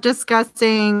second half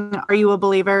discussing Are You a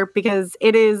Believer? Because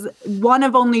it is one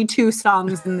of only 2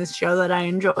 songs in this show that I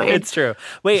enjoyed. It's true.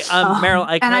 Wait, Meryl,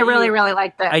 I really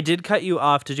liked it. I did cut you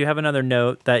off. Did you have another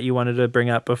note that you wanted to bring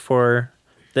up before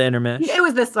the intermission? It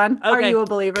was this one. Okay. Are You a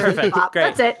Believer? Perfect.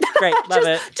 Great. That's it. Great. Love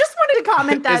it. Just wanted to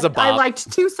comment that I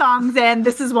liked 2 songs, and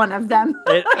this is one of them.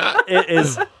 It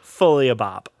is fully a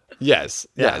bop. Yes.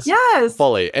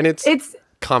 Fully. And it's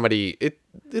comedy.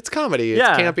 It's comedy. It's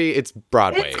campy. It's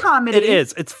Broadway. It's comedy. It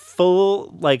is. It's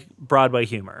full like Broadway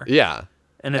humor. Yeah.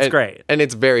 And it's great. And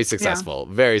it's very successful.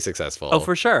 Yeah. Very successful. Oh,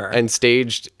 for sure. And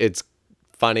staged, it's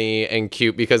funny and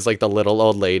cute because like the little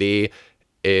old lady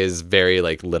is very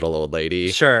like little old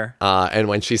lady. Sure. And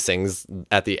when she sings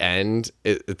at the end,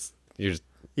 you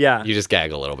just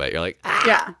gag a little bit. You're like,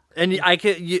 yeah. And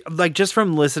like just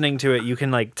from listening to it, you can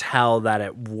like tell that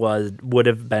it would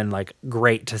have been like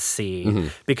great to see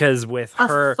because with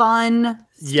her fun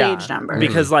stage number.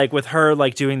 Because like with her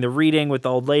like doing the reading with the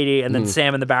old lady and then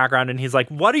Sam in the background and he's like,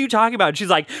 "What are you talking about?" And she's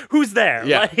like, "Who's there?"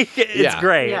 Yeah. Like, it's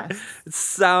great. Yes. It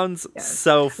sounds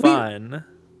so fun.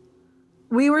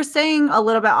 We were saying a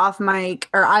little bit off mic,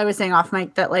 or I was saying off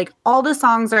mic, that like all the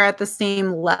songs are at the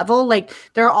same level. Like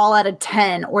they're all at a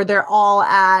 10 or they're all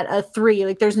at a 3.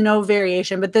 Like there's no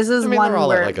variation, but this is one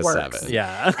where it works. 7.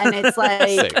 Yeah. And it's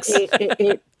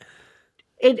like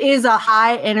it is a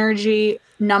high energy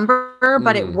number,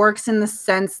 but it works in the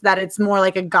sense that it's more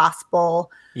like a gospel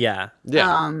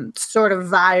sort of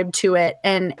vibe to it.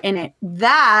 And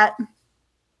that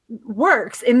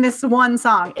works in this one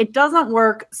song. It doesn't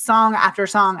work song after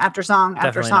song after song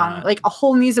after song. Not. Like a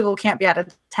whole musical can't be at a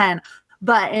 10.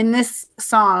 But in this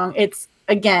song, it's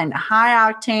again high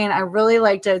octane. I really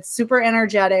liked it. It's super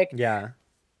energetic. Yeah.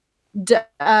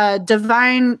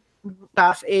 Divine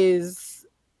stuff is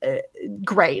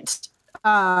great.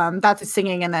 That's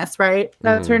singing in this, right?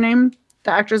 That's her name.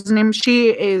 the actress' name. She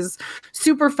is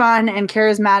super fun and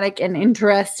charismatic and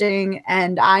interesting,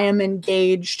 and I am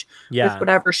engaged with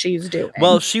whatever she's doing.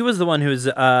 Well, she was the one who's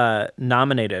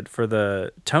nominated for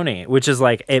the Tony, which is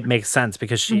like, it makes sense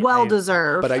because she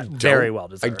well-deserved. But very well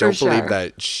deserved. I don't believe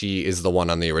that she is the one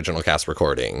on the original cast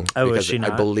recording. Oh, because is she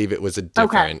not? I believe it was a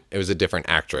different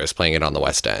actress playing it on the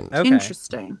West End. Okay.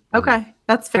 Interesting. Okay,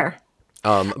 that's fair.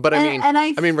 But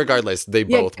I mean, regardless, they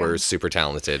both were super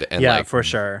talented and like for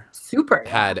sure, super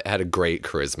had a great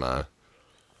charisma.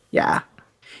 Yeah.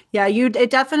 It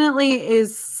definitely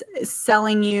is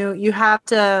selling you. You have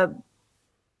to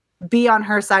be on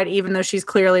her side, even though she's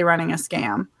clearly running a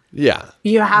scam. Yeah,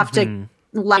 you have to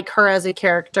like her as a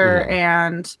character,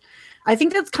 and I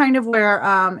think that's kind of where,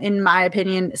 in my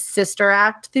opinion, Sister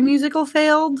Act the musical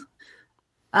failed.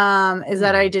 Is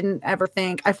that I didn't ever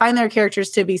think I find their characters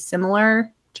to be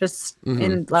similar, just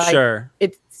in like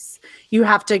it's you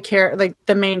have to care like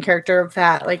the main character of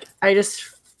that. Like I just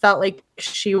felt like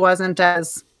she wasn't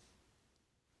as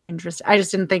interesting. I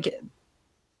just didn't think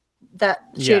that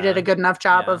she did a good enough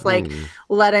job of like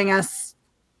letting us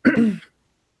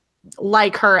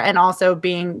like her and also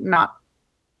being not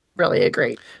really a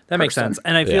great that makes sense.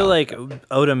 And I feel like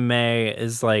Oda Mae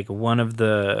is like one of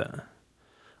the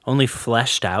only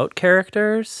fleshed out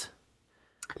characters.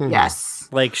 Yes.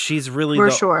 Like she's really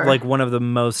like one of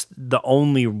the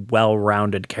only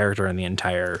well-rounded character in the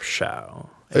entire show.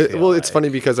 It's funny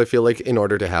because I feel like in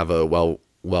order to have a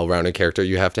well-rounded character,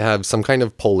 you have to have some kind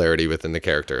of polarity within the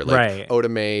character. Like Oda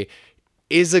Mae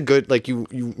is a good, like you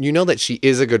know that she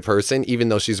is a good person even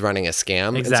though she's running a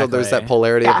scam. Exactly. And so there's that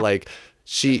polarity of like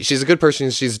she's a good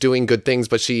person, she's doing good things,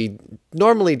 but she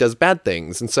normally does bad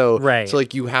things. And so so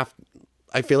like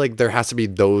I feel like there has to be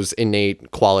those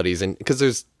innate qualities, and because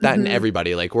there's that in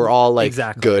everybody. Like we're all like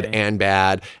good and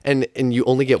bad, and you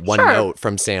only get one note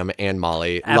from Sam and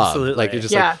Molly. Absolutely. Love. Like you're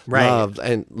just like love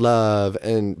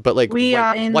and but like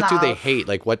what do they hate?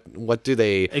 Like what do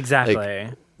they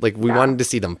Like we wanted to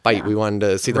see them fight. We wanted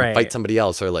to see them fight somebody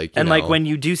else, or like you know. Like when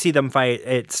you do see them fight,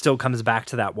 it still comes back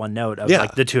to that one note of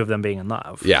like the two of them being in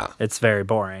love. Yeah, it's very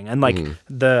boring. And like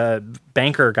the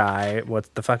banker guy,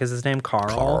 what the fuck is his name?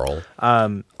 Carl.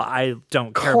 I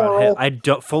don't care about him. I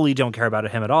don't care about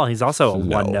him at all. He's also a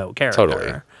one note character.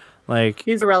 Totally. Like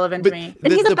he's irrelevant to me.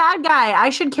 And he's a bad guy. I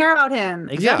should care about him.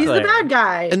 Exactly. He's the bad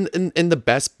guy. And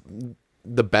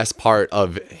the best part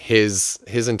of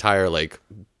his entire like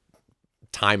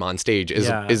time on stage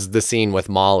is the scene with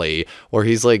Molly where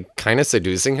he's like kind of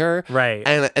seducing her, right?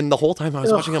 And the whole time I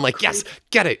was watching, I'm like, yes,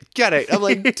 get it. I'm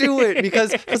like, do it,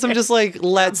 because I'm just like,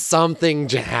 let something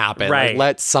happen, right? Like,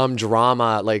 let some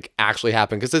drama like actually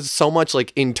happen, because there's so much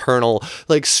like internal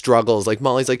like struggles. Like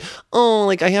Molly's like, oh,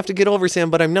 like I have to get over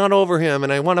Sam, but I'm not over him,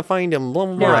 and I want to find him, blah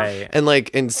blah blah. Right.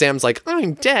 And Sam's like,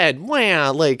 I'm dead.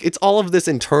 Wow, like it's all of this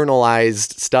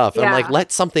internalized stuff. And I'm like,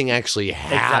 let something actually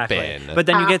happen. Exactly. But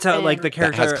then you get to like the character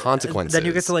that has consequences. Then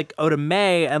you get to like Oda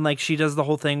Mae, and like she does the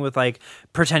whole thing with like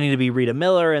pretending to be Rita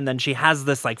Miller, and then she has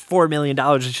this like $4 million,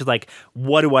 and she's like,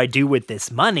 what do I do with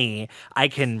this money? I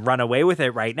can run away with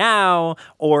it right now,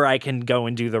 or I can go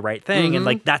and do the right thing. And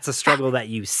like that's a struggle that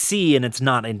you see, and it's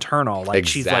not internal. Like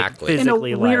she's like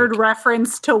physically in a weird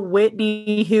reference to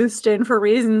Whitney Houston for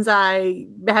reasons I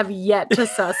have yet to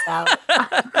suss out.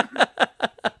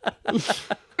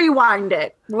 Rewind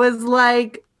it. Was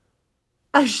like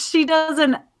she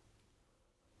doesn't.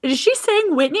 Is she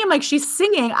saying Whitney? I'm like, she's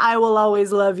singing I Will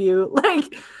Always Love You.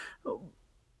 Like,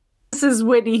 this is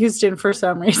Whitney Houston for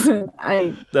some reason.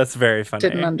 That's very funny.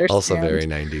 Didn't understand. Also very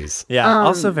 90s. Yeah,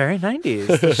 also very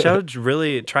 90s. The show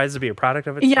really tries to be a product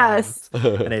of its time.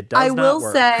 And it does not work. I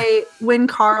will say, when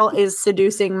Carl is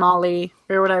seducing Molly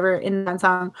or whatever in that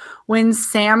song, when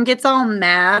Sam gets all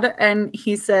mad and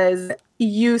he says,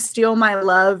 you steal my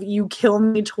love, you kill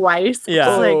me twice.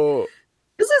 Yeah. Like,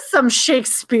 this is some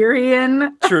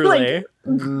Shakespearean truly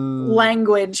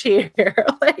language here.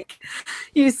 Like,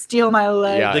 you steal my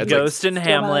love. Yeah, the ghost in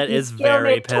Hamlet is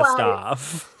very pissed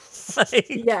off. Like,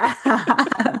 yeah.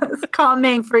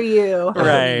 Coming for you.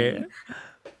 Right.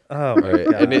 Oh my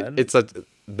God. And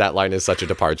that line is such a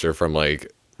departure from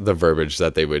like the verbiage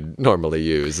that they would normally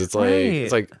use. It's like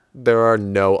it's like there are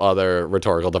no other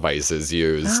rhetorical devices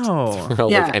used. No.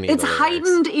 It's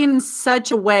heightened in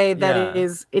such a way that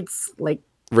it's like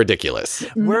ridiculous,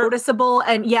 noticeable,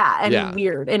 and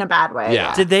weird in a bad way.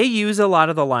 Yeah. Did they use a lot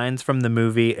of the lines from the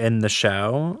movie in the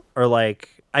show, or like,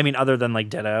 I mean, other than like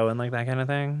Ditto and like that kind of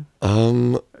thing?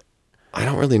 I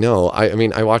don't really know. I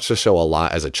mean, I watched the show a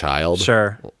lot as a child.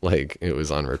 Sure. Like, it was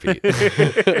on repeat.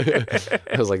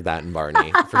 It was like that and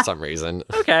Barney for some reason.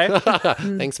 Okay.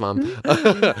 Thanks, Mom.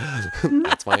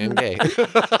 That's why I'm gay.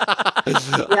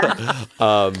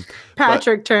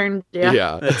 Patrick turned. Yeah.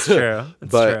 Yeah. That's true.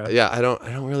 That's But true. yeah, I don't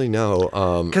really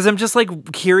know. Because I'm just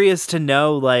like curious to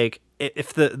know like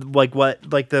if the like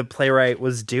what like the playwright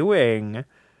was doing,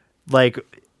 like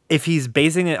if he's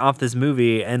basing it off this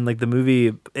movie and like the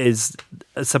movie is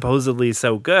supposedly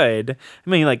so good. I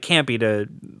mean, like campy to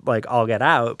like all get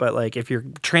out, but like if you're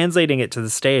translating it to the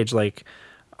stage, like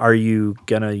are you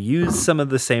gonna use some of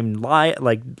the same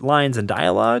lines and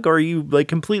dialogue, or are you like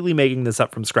completely making this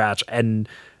up from scratch? And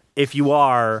if you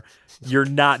are, you're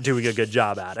not doing a good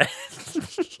job at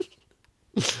it.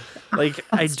 Like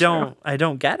I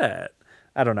don't get it.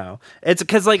 I don't know. It's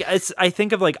because like I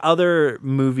think of like other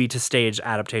movie to stage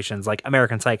adaptations like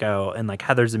American Psycho and like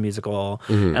Heather's a Musical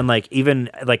and like even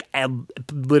like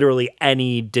literally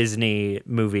any Disney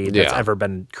movie that's ever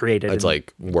been created. It's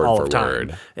like word all for of time.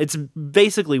 word. It's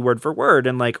basically word for word,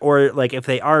 and like or like if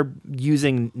they are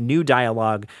using new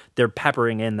dialogue, they're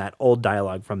peppering in that old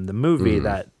dialogue from the movie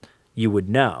that you would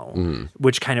know,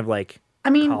 which kind of like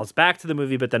calls back to the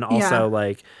movie, but then also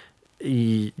like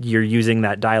you're using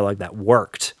that dialogue that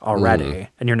worked already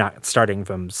and you're not starting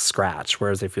from scratch,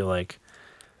 whereas I feel like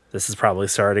this is probably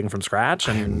starting from scratch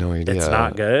and I have no idea. it's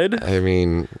not good. I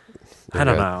mean, I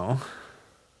don't know.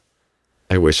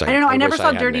 I wish I don't know. I never wish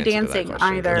saw had an Dirty answer to that Dancing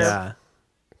question, either. Yeah.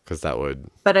 because that would,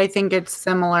 But I think it's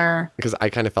similar. because I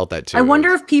kind of felt that too. I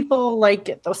wonder if people like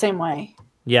it the same way.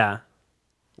 Yeah.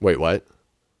 Wait, what?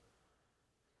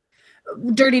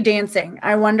 Dirty Dancing.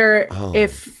 I wonder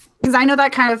if, because I know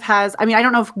that kind of has, I mean, I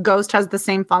don't know if Ghost has the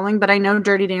same following, but I know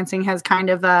Dirty Dancing has kind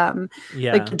of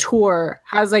like the tour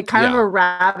has like kind of a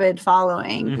rabid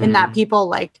following in that people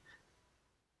like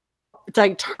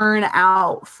turn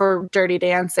out for Dirty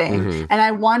Dancing. And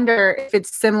I wonder if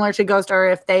it's similar to Ghost or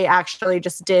if they actually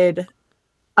just did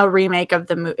a remake of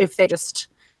the movie, if they just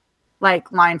like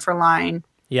line for line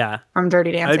from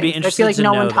Dirty Dancing. I'd be I interested feel like to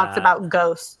no know one talks that. about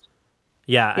Ghost.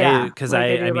 Yeah, because like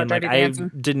they do I mean, about like Dirty I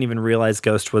Dancing. didn't even realize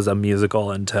Ghost was a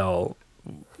musical until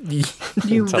You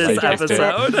this suggested it.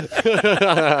 episode.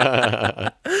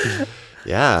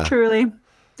 Yeah. Truly.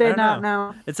 Did don't not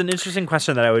know. It's an interesting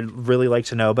question that I would really like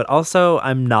to know, but also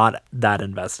I'm not that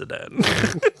invested in.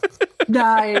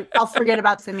 No, I'll forget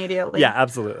about this immediately. Yeah,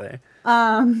 absolutely.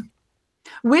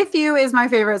 With You is my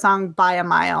favorite song by a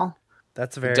mile.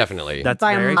 That's very Definitely. That's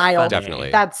By a very mile. funny.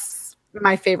 Definitely. That's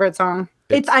my favorite song.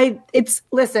 It's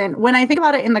listen, when I think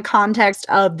about it in the context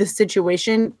of the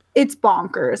situation, it's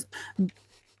bonkers.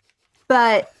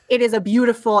 But it is a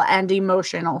beautiful and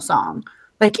emotional song.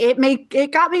 Like it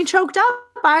got me choked up.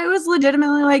 I was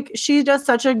legitimately like, she does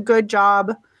such a good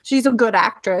job. She's a good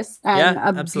actress and Yeah, a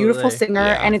absolutely. beautiful singer,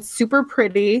 Yeah. and it's super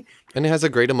pretty. And it has a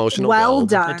great emotional Well build.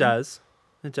 done. It does.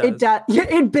 It does. It does.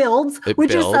 It builds, It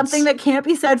which builds. is something that can't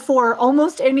be said for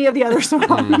almost any of the other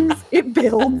songs. It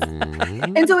builds.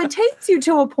 And so it takes you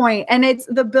to a point, and it's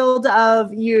the build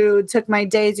of you took my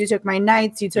days, you took my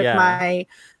nights, you took my,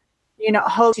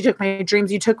 hopes, you took my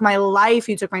dreams, you took my life,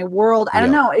 you took my world. I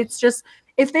don't know. It's just,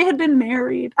 if they had been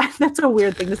married, that's a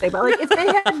weird thing to say, but like if they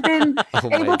had been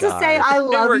able to say I were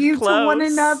love you to one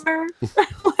close. another,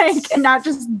 like, and not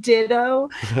just ditto,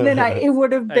 then it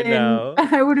would have been,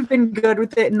 I would have been good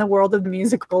with it in the world of the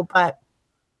musical. But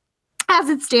as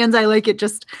it stands, I like it.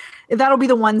 Just that'll be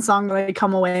the one song that I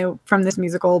come away from this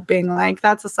musical being like,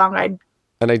 that's a song I'd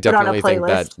And I put on a definitely think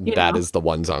that playlist, that is the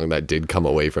one song that did come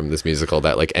away from this musical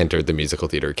that like entered the musical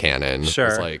theater canon. Sure.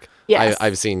 It's like Yes.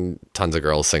 I've seen tons of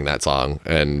girls sing that song,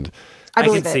 and I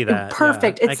believe can see it. that,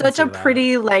 Perfect. yeah. I It's can such a see that.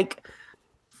 pretty like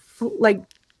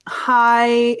high.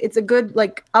 It's a good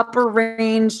like upper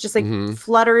range, just like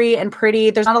fluttery and pretty.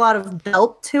 There's not a lot of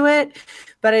belt to it,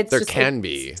 but it's there just, can like,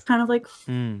 be. it's kind of like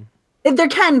there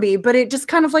can be, but it just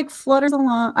kind of like flutters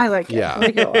along. I like it. Yeah. I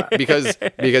like it a lot.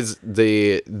 because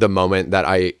the moment that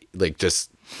I like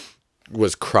just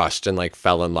was crushed and like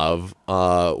fell in love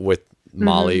with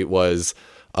Molly was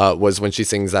when she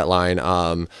sings that line,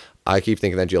 I keep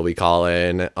thinking that you'll be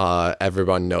calling,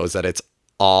 everyone knows that it's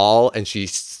all, and she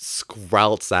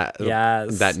squelts that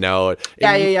that note.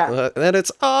 Yeah. That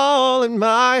it's all in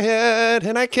my head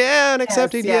and I can't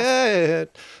accept it yes.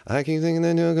 yet. I keep thinking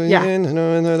that you're going Yeah. in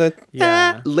that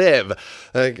Yeah. live.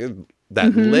 Like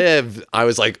that live, I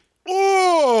was like,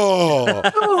 oh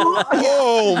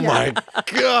my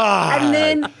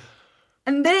God.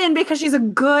 And then because she's a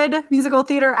good musical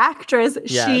theater actress,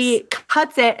 she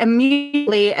cuts it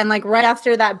immediately. And like right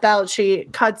after that belt, she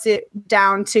cuts it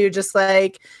down to just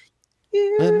like,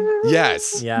 you.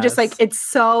 Yes. Yes. Just like it's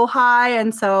so high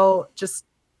and so just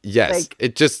Yes. Like-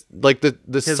 it just like the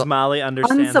Because so- Molly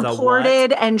understands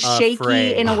unsupported and A shaky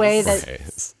phrase. in a way that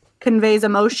Phrase. conveys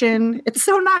emotion. It's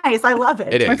so nice. I love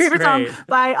it. It It's my is. favorite Great. song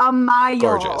by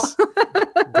Amayo.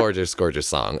 gorgeous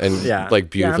song, and Yeah. like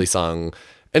beautifully sung,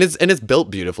 and it's built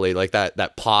beautifully. Like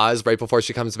that pause right before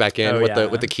she comes back in Oh, with yeah.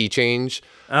 the key change,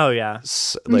 Oh yeah.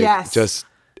 like Yes. just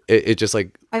it just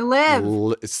like I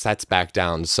live. sets back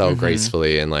down so Mm-hmm.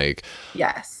 gracefully, and like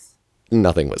Yes.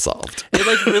 nothing was solved.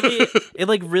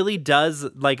 It really does,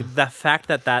 like, the fact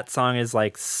that song is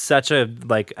like such a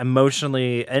like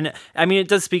emotionally, and I mean it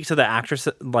does speak to the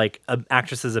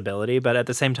actress's ability, but at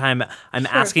the same time I'm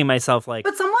asking myself, like,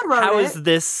 But someone wrote how it. is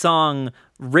this song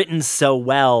written so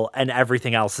well and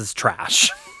everything else is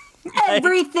trash?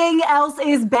 Everything else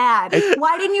is bad.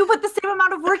 Why didn't you put the same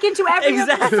amount of work into every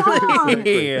other song?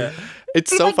 Exactly. It's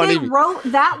It's so like funny. They wrote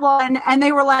that one and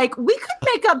they were like, we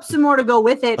could make up some more to go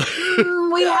with it.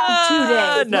 We have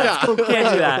 2 days. No, Let's go can't do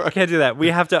crazy. that. Can't do that. We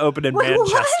have to open in Wait,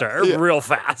 what? Manchester real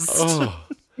fast. Oh.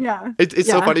 Yeah. It's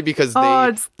so Yeah. funny because Oh,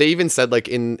 it's- they even said like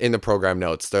in the program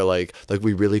notes, they're like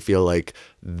we really feel like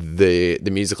the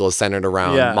musical is centered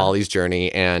around Yeah. Molly's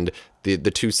journey, and the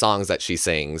 2 songs that she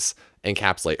sings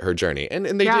encapsulate her journey,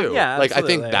 and they Yeah. do. Yeah, like I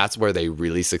think absolutely. that's where they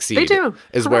really succeed. They do.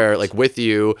 Is where Correct. like With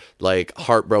You, like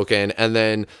Heartbroken, and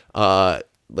then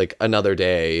like Another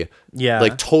Day. Yeah.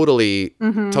 Like totally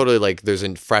like there's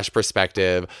a fresh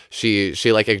perspective. She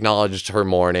like acknowledged her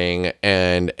mourning,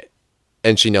 and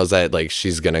she knows that like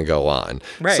she's gonna go on.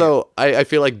 Right. So I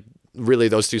feel like really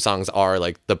those 2 songs are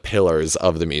like the pillars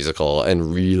of the musical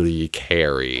and really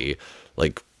carry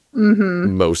like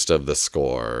most of the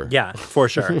score. Yeah, for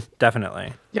sure.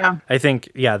 Definitely. Yeah. I think,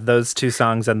 yeah, those 2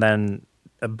 songs and then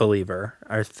A Believer,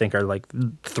 I think, are like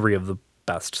 3 of the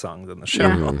best songs in the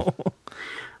show.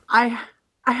 I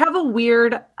have a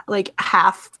weird, like,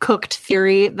 half-cooked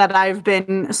theory that I've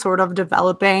been sort of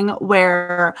developing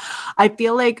where I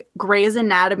feel like Grey's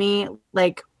Anatomy,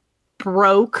 like,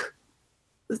 broke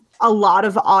a lot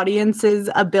of audiences'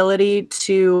 ability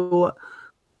to,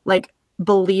 like,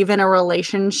 believe in a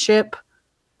relationship,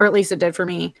 or at least it did for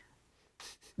me,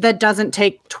 that doesn't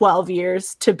take 12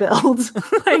 years to build.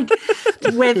 Like,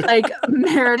 with, like,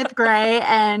 Meredith Grey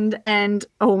and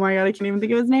oh my god, I can't even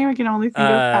think of his name. I can only think of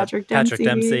Patrick Dempsey. Patrick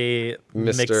Dempsey.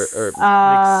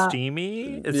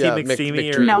 McSteamy? Is yeah, he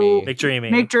McSteamy or McDreamy. No.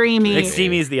 McDreamy? McDreamy.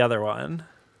 McSteamy's the other one.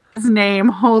 His name.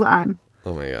 Hold on.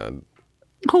 Oh my god.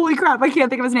 Holy crap, I can't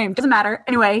think of his name. Doesn't matter.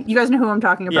 Anyway, you guys know who I'm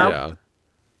talking about. Yeah.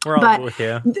 We're all But- with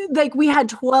you. Like, we had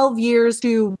 12 years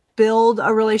to build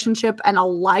a relationship and a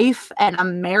life and a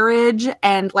marriage,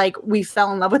 and like we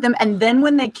fell in love with him. And then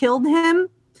when they killed him,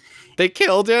 They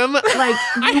killed him. like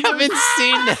I haven't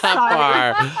seen that Sorry.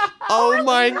 far. Oh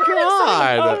my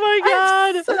god. Oh my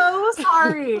god. I'm so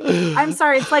sorry. I'm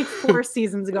sorry. It's like 4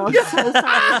 seasons ago. I'm so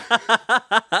sorry.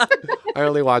 I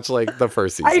only watched like the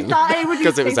first I season thought it would be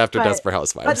because it was safe, after but- Desperate But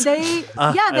Housewives. they,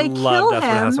 I they love kill Desperate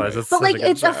him. Housewives. It's But such like, a good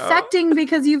it's show. affecting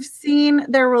because you've seen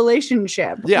their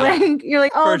relationship. Yeah. Like, you're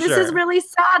like, oh, For this is sure. really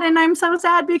sad, and I'm so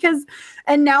sad because,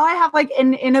 and now I have like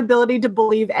an inability to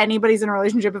believe anybody's in a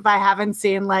relationship if I haven't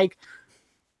seen like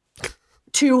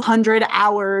 200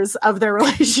 hours of their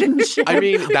relationship. I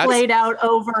mean, that's- played out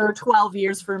over 12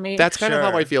 years for me. That's kind of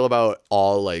how Sure. I feel about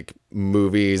all like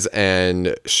movies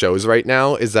and shows right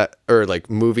now, is that, or like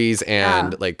movies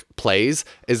and Yeah. like plays,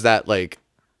 is that like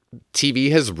TV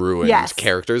has ruined Yes.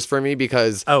 characters for me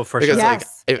because Oh, for because sure. like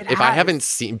Yes, if, it if I has.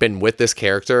 haven't been with this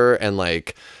character and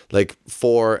like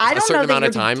for I a don't certain know that amount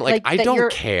of you're, time, like I that don't you're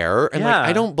care, and Yeah. like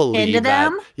I don't believe into that.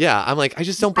 them? Yeah, I'm like I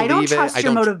just don't I believe don't trust it. I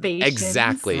your don't motivations.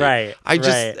 exactly. Right, I just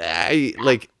right. I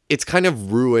like it's kind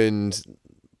of ruined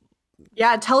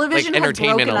Yeah, television like, has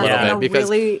entertainment broken a us little in bit a because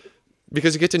really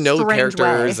because you get to know strange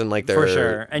characters way. and like their For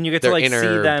sure. And you get to their like see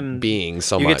inner them being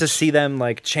so you much. get to see them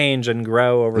like change and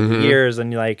grow over the years,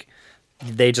 and like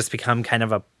they just become kind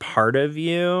of a part of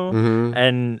you,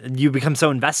 and you become so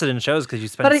invested in shows because you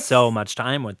spend But so much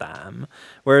time with them.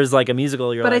 Whereas like a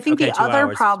musical, you're But I like, think okay, the 2 other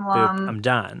hours, boop, problem- I'm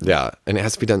done. Yeah, and it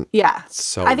has to be done. Yeah.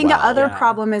 So I think well. the other Yeah.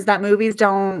 problem is that movies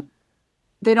don't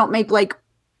make like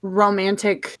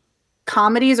romantic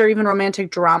comedies or even romantic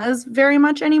dramas very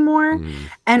much anymore.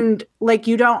 And like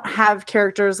you don't have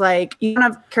characters like you don't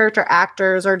have character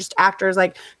actors or just actors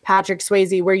like Patrick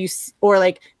Swayze where or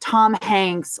like Tom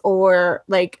Hanks or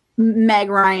like Meg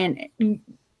Ryan,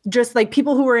 just like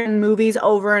people who were in movies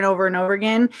over and over and over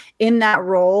again in that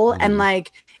role. And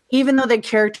like even though the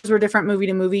characters were different movie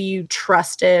to movie, you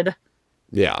trusted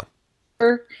Yeah.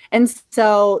 her. And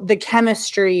so the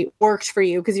chemistry worked for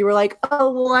you because you were like,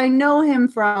 oh well, I know him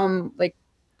from like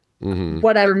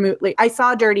whatever mood. Like, I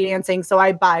saw Dirty Dancing, so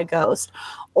I buy Ghost.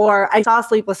 Or I saw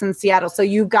Sleepless in Seattle, so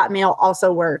You've Got Mail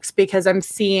also works because I'm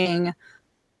seeing,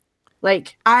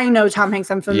 like, I know Tom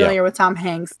Hanks. I'm familiar with Tom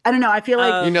Hanks. I don't know. I feel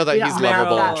like You know that we he's don't have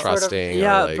lovable that and sort of- trusting.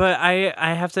 Yeah, or like, but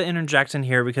I have to interject in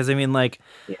here because I mean, like,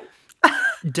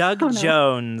 Doug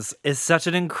Jones is such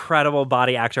an incredible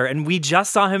body actor, and we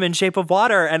just saw him in Shape of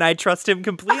Water, and I trust him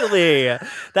completely.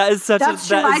 That is such That's a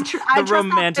true. that I is tr- I the trust that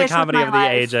romantic fish with comedy my of the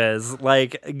life. ages.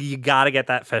 Like, you gotta get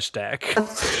that fish dick.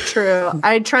 That's true.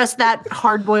 I trust that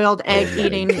hard-boiled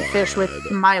egg-eating fish with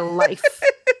my life.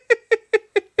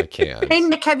 I can't. Hey,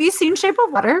 Nick, have you seen Shape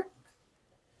of Water?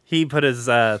 He put his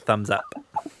thumbs up,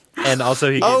 and also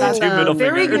he gave Oh, me That's two a middle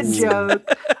very fingers. good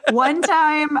joke. One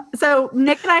time, so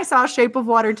Nick and I saw Shape of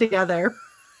Water together.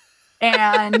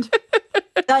 And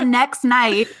the next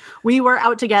night, we were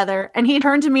out together. And he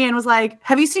turned to me and was like,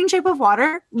 have you seen Shape of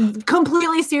Water?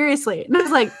 Completely seriously. And I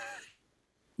was like,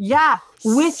 yeah,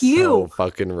 with So you.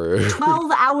 fucking rude.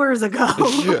 12 hours ago.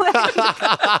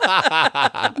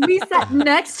 We sat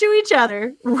next to each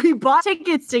other. We bought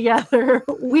tickets together.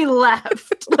 We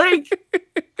left. Like,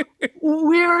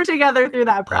 we were together through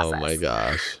that process. Oh my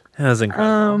gosh. That was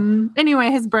incredible. Anyway,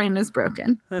 his brain is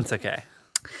broken. That's okay.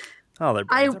 All their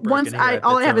I brains are broken once here I at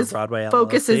all I have Bits is Over Broadway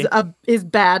focus LLC. is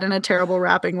bad in a terrible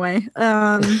rapping way.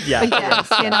 Yeah. Again,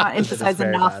 cannot emphasize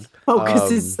very enough. bad.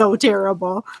 Focus is so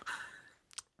terrible.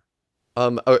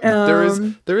 There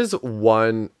is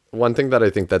one thing that I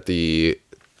think that the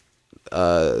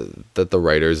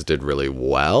writers did really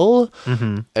well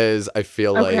is I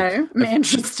feel Okay, I'm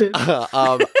interested.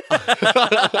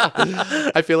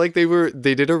 I feel like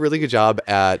they did a really good job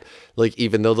at, like,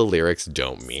 even though the lyrics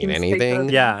don't mean Seems anything,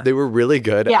 big, Yeah. they were really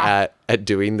good Yeah. at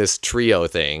doing this trio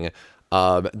thing.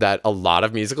 That a lot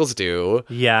of musicals do.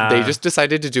 Yeah. They just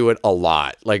decided to do it a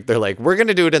lot. Like, they're like, we're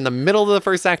gonna do it in the middle of the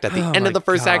first act, at the end my of the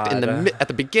first act, God. at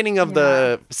the beginning of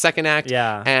the second act,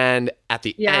 Yeah. and at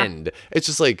the Yeah. end. It's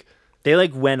just like, They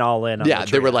like went all in on yeah,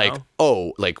 the they were trio. like,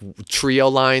 oh, like trio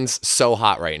lines, so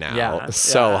hot right now, Yeah,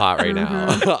 so yeah. hot right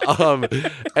now.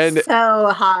 And So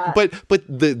hot. but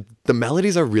the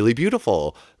melodies are really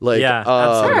beautiful. Like, Yeah,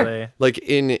 absolutely. like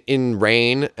in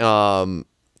Rain,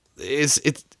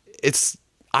 it's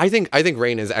I think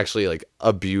Rain is actually like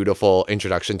a beautiful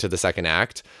introduction to the second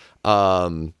act.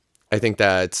 I think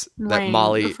that Rain,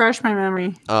 Molly, refresh my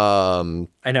memory.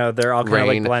 I know they're all kind of like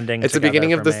Rain, blending. it's the together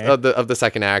beginning of for this me. of the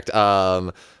second act.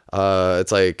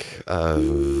 It's like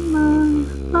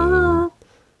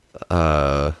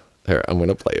here, I'm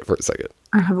gonna play it for a second.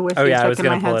 I have a whiskey Oh, yeah, I was stuck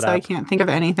in my gonna pull head, it so I up. can't think of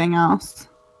anything else.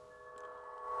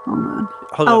 Hold on.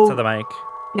 Hold Oh. up to the mic.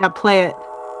 Yeah, play it.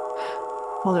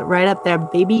 Hold it right up there,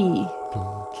 baby.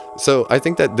 So I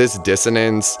think that this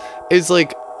dissonance is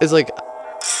like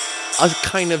a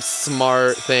kind of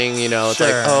smart thing, you know. It's like,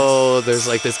 Sure. oh, there's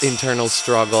like this internal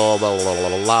struggle, blah blah blah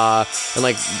blah blah, and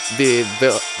like the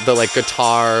like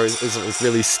guitar is like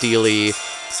really steely,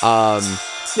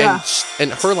 Yeah.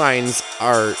 and her lines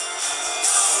are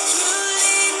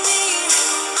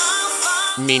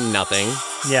mean nothing.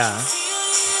 Yeah.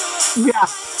 Yeah.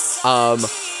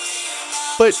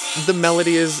 But the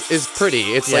melody is pretty.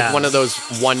 It's Yeah. like one of those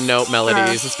one note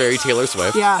melodies. It's very Taylor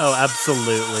Swift. Yeah. Oh,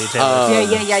 absolutely. Taylor.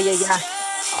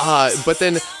 Yeah. But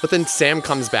then Sam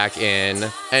comes back in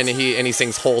and he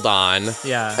sings Hold On.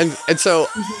 Yeah. And so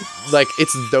like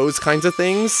it's those kinds of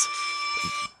things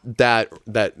that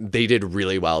they did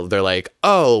really well. They're like,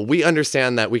 oh, we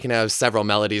understand that we can have several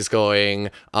melodies going,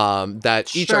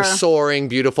 that each are Sure. soaring,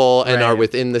 beautiful, and are Right.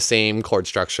 within the same chord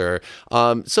structure.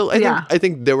 So Yeah. I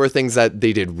think there were things that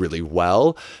they did really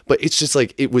well, but it's just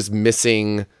like it was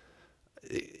missing.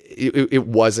 It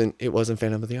wasn't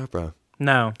Phantom of the Opera.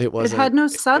 No. It wasn't. had no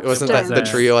It wasn't the substance.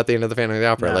 trio at the end of the Phantom of the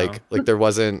Opera. No. Like there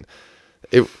wasn't.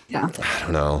 It. Yeah. I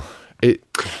don't know. It.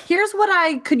 Here's what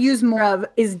I could use more of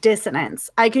is dissonance.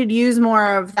 I could use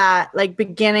more of that, like,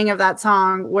 beginning of that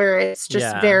song where it's just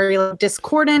Yeah. very like,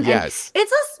 discordant. and Yes.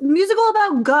 it's a musical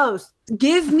about ghosts.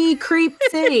 Give me Creep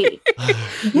City.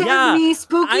 Give Yeah, me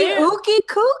Spooky I- Ookie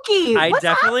Kooky. I What's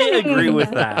definitely happening? agree with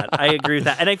that. I agree with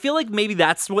that. And I feel like maybe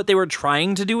that's what they were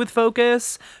trying to do with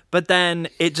Focus, but then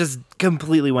it just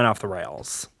completely went off the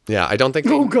rails. Yeah. I don't think.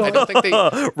 They, Oh, God. I don't think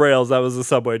they. Rails, that was a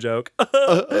Subway joke.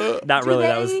 Not really,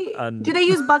 that was Do they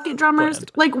use bucket drummers?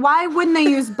 Bland. Like, why wouldn't they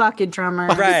use bucket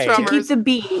drummers Right. to keep the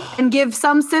beat and give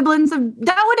some siblings of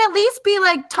that would at least be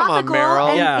like on, topical? Meryl.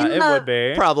 and Yeah, in it the, would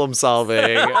be. Problem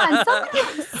solving. Come on, somebody-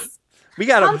 We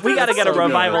gotta get a so good.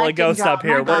 revival of Directing Ghost job, up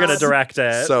here. my We're gonna God. direct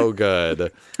it. So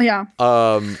good. yeah.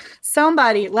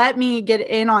 somebody let me get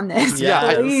in on this.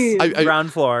 Yeah, please.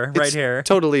 Ground floor right It's here.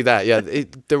 Totally that. Yeah.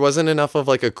 There wasn't enough of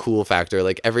like a cool factor.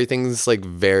 Like everything's like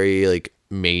very like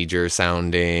major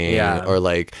sounding Yeah. or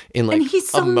like in like And he's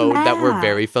a so mode that we're mad.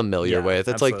 very familiar Yeah, with.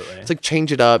 absolutely. It's like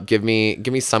change it up. Give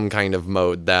me some kind of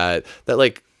mode that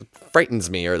like frightens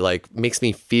me or like makes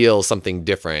me feel something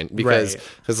different because Right.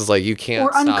 it's like you can't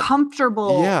or stop.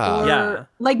 uncomfortable. Yeah. Or Yeah.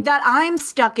 like that I'm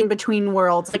stuck in between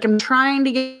worlds. Like I'm trying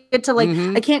to get to like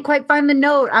Mm-hmm. I can't quite find the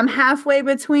note. I'm halfway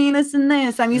between this and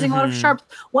this. I'm using a lot of sharps.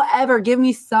 Whatever. Give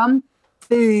me something.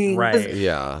 'Cause Right.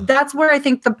 Yeah. that's where I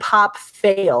think the pop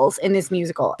fails in this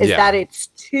musical is Yeah. that it's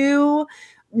too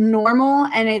normal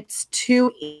and it's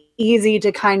too easy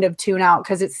to kind of tune out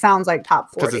because it sounds like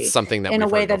top 40 Because it's something that in a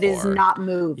we've way heard that is before. not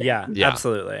moving. Yeah, Yeah.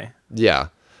 absolutely. Yeah.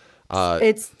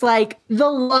 It's like the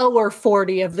lower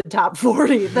 40 of the top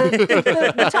 40.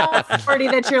 The top 40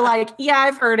 that you're like, yeah,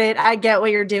 I've heard it. I get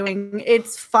what you're doing.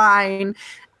 It's fine.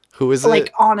 Who is Like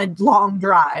it? on a long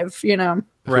drive, you know?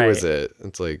 Who is it?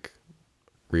 It's like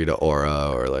Rita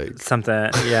Ora or like Something.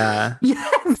 Yeah.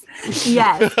 Yes.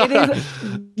 Yes. It is.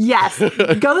 Yes.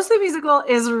 Ghost the Musical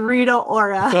is Rita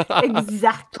Ora.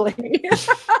 Exactly.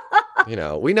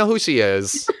 we know who she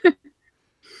is.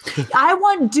 I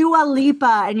want Dua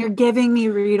Lipa and you're giving me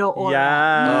Rita Ora.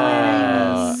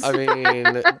 Yes. I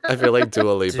mean, I feel like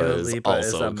Dua Lipa Dua is Lipa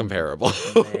is also comparable.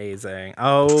 Amazing.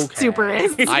 Okay. Super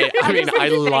is. I mean, I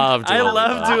love Dua I Lipa.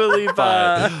 love Dua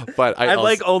Lipa. But I I've also,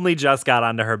 like only just got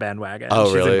onto her bandwagon. Oh,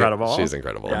 She's really? incredible. She's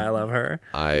incredible. Yeah, I love her.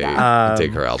 I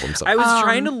take her album so I was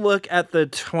trying to look at the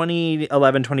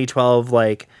 2011, 2012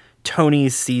 like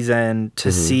Tony's season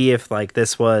to see if like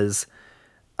this was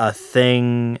a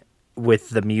thing with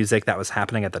the music that was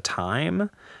happening at the time,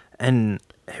 and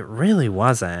it really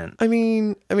wasn't. I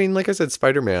mean, like I said,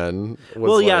 Spider-Man was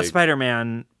Well, yeah, like,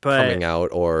 Spider-Man, but coming out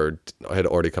or had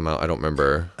already come out. I don't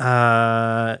remember.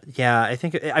 yeah, I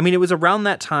think it was around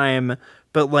that time.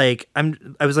 But like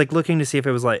I was like looking to see if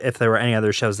it was like if there were any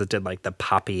other shows that did like the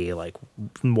poppy like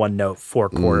one note four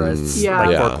chorus Yeah.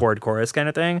 like Yeah. 4-chord chorus kind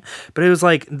of thing. But it was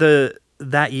like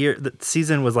that year the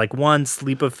season was like Once,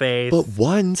 Leap of Faith. But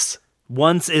Once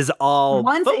is all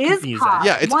Once folk is music. pop.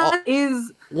 Yeah, it's Once all-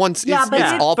 is Once Yeah, is but it's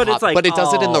it's- all but pop, it's like but it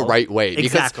does it in the all- right way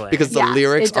Exactly. because the Yeah,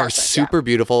 lyrics it does are it, super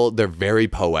beautiful. They're very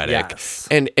poetic, Yes.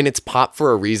 and it's pop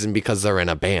for a reason because they're in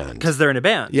a band. Because they're in a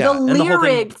band. Yeah. the And the whole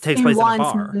thing lyrics takes in place in a Once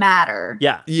bar. matter.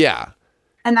 Yeah. Yeah,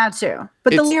 And that too.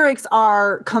 But the It's- lyrics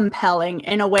are compelling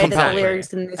in a way that Compelling. the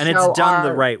lyrics in this And show it's done are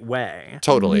the right way.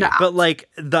 totally. No. But like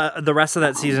the rest of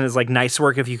that season is like Nice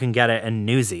Work If You Can Get It and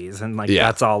Newsies, and like Yeah.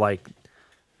 that's all like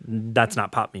that's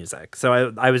not pop music.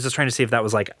 So I was just trying to see if that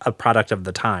was like a product of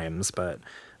the times. But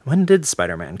when did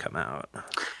Spider-Man come out?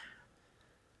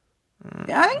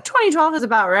 I think 2012 is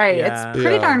about right. Yeah. It's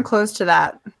pretty Yeah. darn close to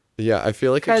that. Yeah, I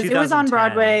feel like Because it was on 2010.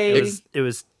 Broadway. It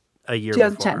was a year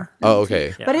 2010. before. Oh,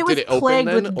 okay. But it was Did it open plagued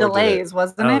then, with or did delays,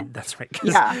 wasn't Oh, it? that's right. 'cause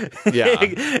Yeah. Yeah.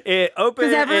 it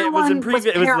opened. 'Cause It was in everyone was preview.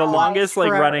 It was the paralyzed longest like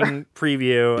forever. running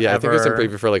preview. Yeah, I think it was in ever.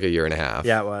 preview for like a year and a half.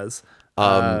 Yeah, it was.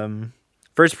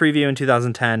 First preview in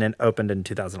 2010 and opened in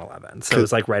 2011. So it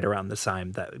was like right around the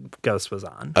time that Ghost was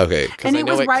on. Okay, because And I it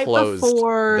know was it right closed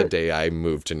before- the day I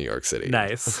moved to New York City.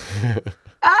 Nice.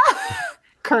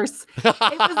 Curse. It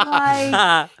was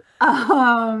like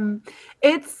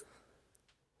it's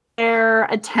their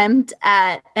attempt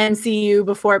at MCU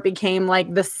before it became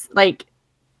like this like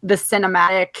the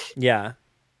cinematic Yeah.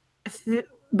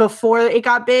 before it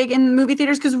got big in movie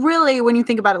theaters, because really when you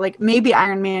think about it, like maybe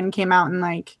Iron Man came out in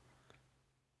like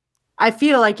I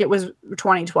feel like it was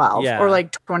 2012 Yeah. or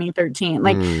like 2013.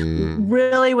 Like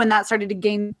really when that started to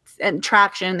gain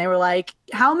traction, they were like,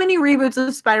 how many reboots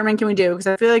of Spider-Man can we do? Because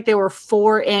I feel like they were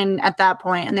 4 in at that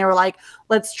point, and they were like,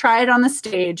 let's try it on the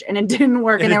stage, and it didn't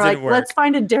work. And And they it were like, didn't work. let's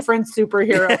find a different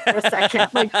superhero for a second.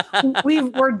 Like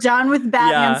we're done with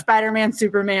Batman, Yeah. Spider-Man,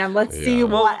 Superman. Let's see Yeah.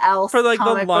 what else. For like the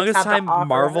comic books longest have to time, offer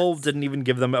Marvel us. didn't even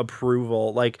give them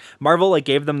approval. Like Marvel like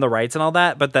gave them the rights and all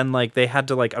that, but then like they had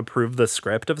to like approve the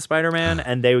script of Spider-Man,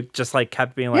 and they just like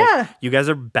kept being like, Yeah. "You guys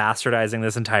are bastardizing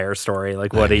this entire story.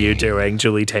 Like, what are you doing,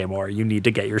 Julie Taymor? You need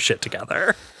to get your shit together."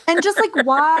 And just like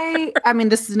why? I mean,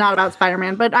 this is not about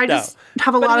Spider-Man, but I just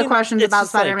have a But I lot mean, of questions it's about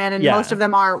just like- Spider-Man, and yeah. most of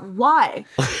them are why?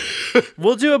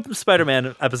 We'll do a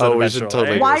Spider-Man episode. Oh, we eventually. should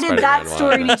totally do Why a did that Spider-Man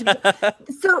story one. need to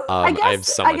be? So I I have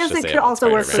guess so I much guess to it say could about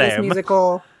also work for Spider-Man. this Same.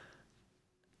 musical.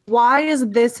 Why is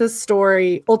this a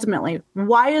story? Ultimately,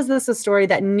 why is this a story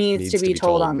that needs to be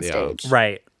told on yeah. stage?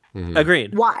 Right.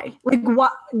 Agreed. Why? Like,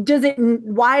 what does it?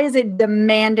 Why is it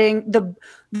demanding the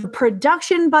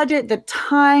production budget, the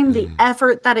time, the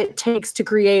effort that it takes to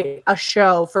create a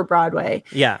show for Broadway?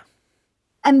 Yeah.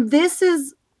 And this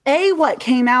is A, what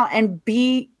came out, and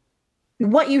B,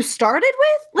 what you started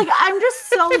with. Like, I'm just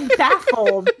so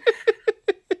baffled.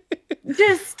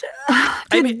 Just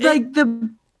I mean, like the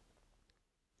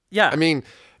Yeah. I mean,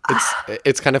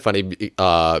 it's kind of funny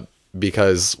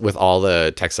because with all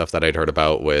the tech stuff that I'd heard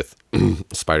about with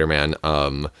Spider-Man,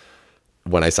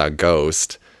 when I saw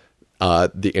Ghost,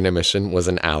 the intermission was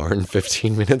an hour and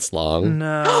 15 minutes long.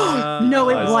 no,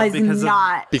 it was because of-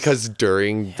 not. Because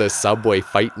during the subway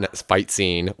fight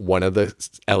scene, one of the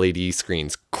LED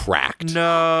screens cracked.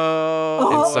 No.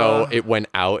 And so it went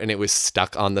out and it was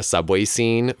stuck on the subway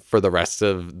scene for the rest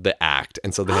of the act.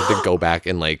 And so they had to go back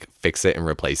and like fix it and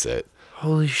replace it.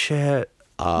 Holy shit.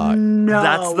 No,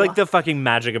 That's like the fucking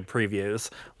magic of previews.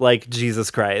 Like,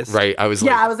 Jesus Christ. Right. I was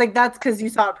like, I was like, that's because you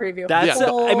saw a preview. That's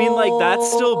I mean, like, that's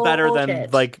still better than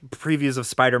Bullshit. like previews of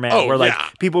Spider-Man Oh, where like yeah.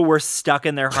 people were stuck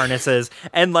in their harnesses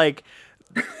and like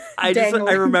I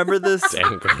Dangling. remember this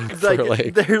dangling for,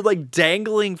 like- they're like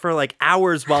dangling for like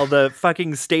hours while the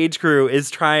fucking stage crew is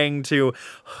trying to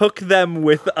hook them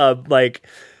with a like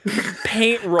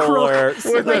paint roller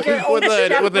with, Like an old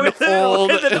with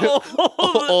an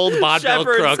old vaudeville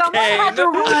shepherd's crook. Someone had to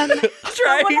run. Someone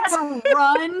Right. had to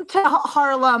run to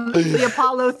Harlem, the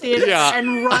Apollo Theater, Yeah.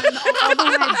 and run all the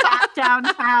way back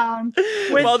downtown.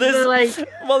 With While this- the, like,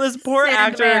 Well, this poor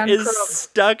actor Sandman is crook.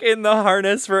 stuck in the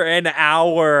harness for an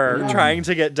hour trying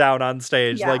to get down on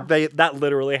stage. Yeah. Like that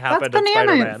literally happened at bananas.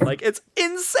 Spider-Man. Like, it's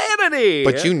insanity.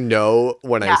 But you know,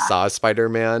 when I Yeah. saw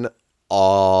Spider-Man,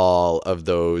 all of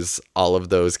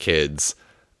those kids,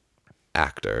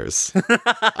 actors,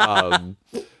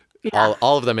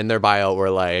 all of them in their bio were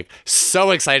like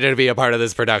so excited to be a part of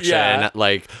this production. Yeah.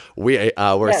 Like we're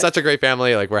Yes. such a great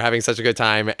family. Like we're having such a good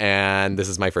time, and this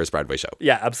is my first Broadway show.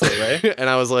 Yeah, absolutely. And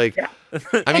I was like,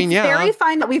 I mean, it's yeah. very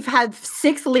fine that we've had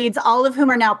 6 leads, all of whom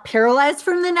are now paralyzed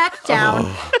from the neck down.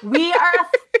 Oh. We are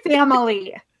a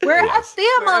family. We're a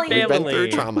family. We've been family.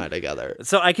 through trauma together.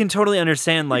 So I can totally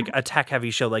understand like a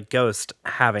tech-heavy show like Ghost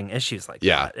having issues like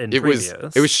Yeah, that in it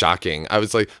previews. was shocking. I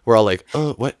was like, we're all like,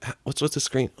 oh, what's with the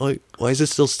screen? Like, why is it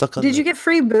still stuck on? Did you get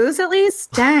free booze at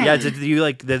least? Dang. Yeah, did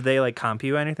they like comp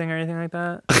you anything or anything like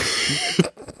that?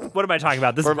 What am I talking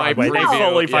about? This For is my Broadway. They preview,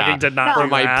 fully yeah. fucking did not For do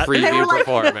my that. pre- They were like,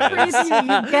 performance.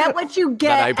 preview, you get what you get.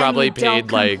 that I probably and you don't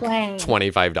paid like complain.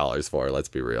 $25 for? Let's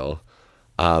be real.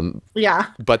 Yeah.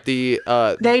 But the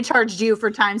They charged you for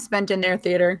time spent in their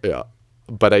theater. yeah,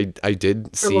 but I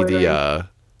did see the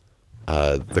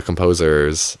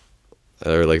composers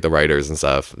or like the writers and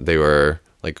stuff. They were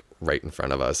like right in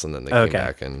front of us, and then they came Okay.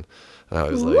 back, and I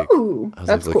was like, Ooh,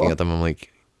 that's looking cool. at them. I'm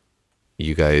like,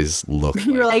 you guys look.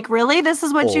 You're like, really? This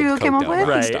is what old you came up coked out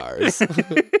with? rock Right. stars.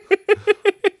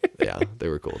 Yeah, they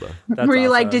were cool though. That's Were you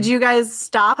like, awesome. did you guys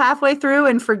stop halfway through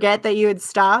and forget that you had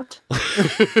stopped?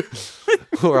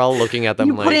 We're all looking at them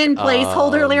You like put in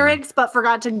placeholder lyrics, but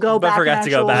forgot to go But back. forgot to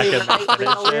go back and and actually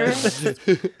write the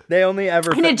lyrics. They only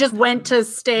ever And it just went to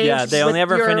stage. yeah, they only with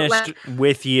ever your finished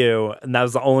with you, and that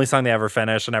was the only song they ever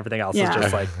finished, and everything else Yeah. is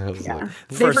just like Yeah.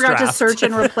 They first forgot to draft. search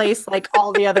and replace like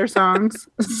all the other songs.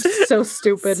 So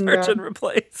stupid. and search bad. and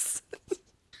replace.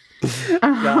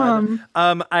 Um,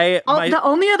 I my, the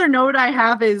only other note I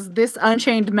have is this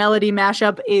Unchained Melody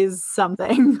mashup is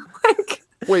something. Like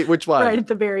Wait, which one? right at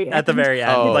the very end. at the very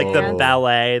end, like the Oh.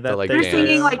 ballet that like, they They're dance. do.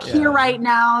 singing like Yeah. Here Right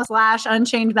Now /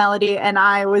 Unchained Melody, and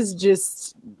I was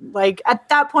just like at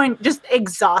that point just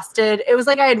exhausted. It was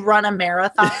like I had run a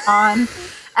marathon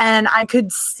and I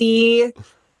could see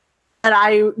that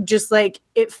I just like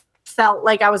it felt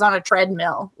like I was on a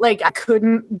treadmill. Like I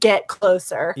couldn't get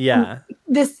closer. Yeah.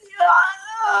 This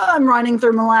I'm running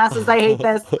through molasses. I hate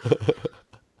this.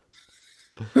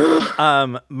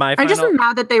 My I just final am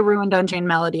mad that they ruined Unchained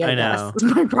Melody. I I guess know. is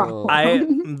my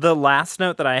problem. the last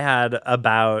note that I had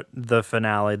about the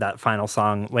finale, that final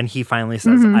song, when he finally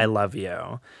says Mm-hmm. "I love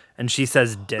you," and she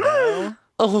says "ditto."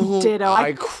 Oh, Ditto.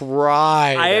 I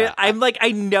cried. I'm like,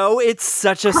 I know it's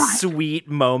such a sweet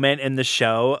moment in the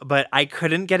show, but I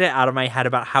couldn't get it out of my head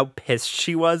about how pissed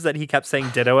she was that he kept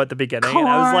saying ditto at the beginning. And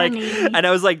Corny.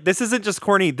 I was like, this isn't just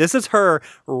corny. This is her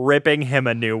ripping him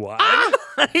a new one.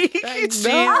 Like, this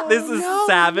is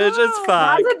savage as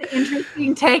fuck. That's an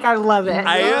interesting take. I love it.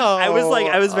 I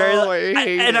was very, Oh, I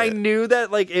hate and I it. knew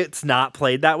that like it's not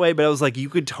played that way, but I was like, you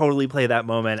could totally play that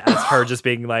moment as her just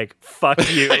being like, "Fuck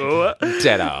you."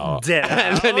 Ditto. Ditto.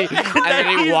 And then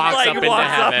he He's walks like, up into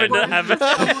heaven.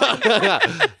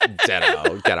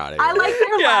 Ditto. Get out of here. I like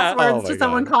their Yeah. last words Oh my to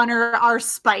someone God. Connor are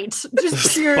spite.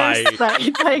 Just pure Spite.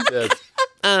 spite. Like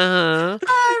Uh-huh.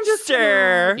 I'm just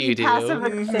Sure. You do. passive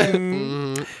aggressive.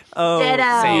 Mm, Oh,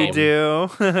 Ditto. you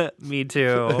do. Me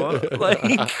too.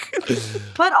 Like,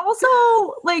 But also,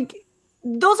 like,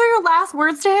 those are your last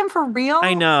words to him for real?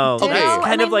 I know. Okay. That's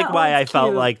kind I of like know, why I it's felt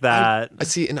cute. like that. I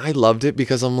see, and I loved it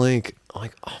because I'm like, oh my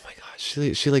gosh,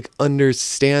 she like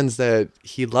understands that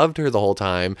he loved her the whole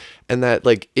time, and that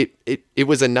like it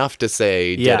was enough to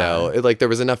say Yeah. ditto. Like there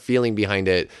was enough feeling behind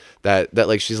it that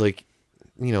like she's like,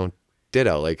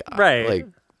 ditto. Like Right.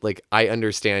 like I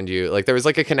understand you. Like there was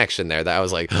like a connection there that I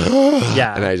was like,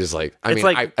 Yeah. and I just like, I It's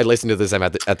mean, like- I listened to this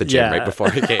at the gym Yeah. right before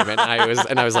I came, and I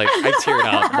was like, I teared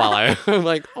up while I'm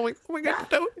like, oh my god,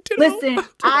 ditto. Listen,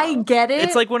 I get it.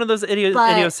 It's like one of those but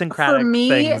idiosyncratic for me,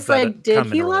 things it's that like, did come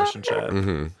in he a love relationship.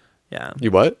 Mm-hmm. Yeah.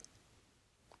 You what?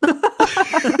 I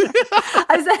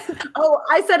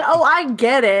said, I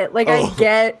get it. Like, I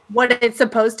get what it's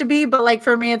supposed to be, but like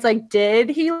for me, it's like, did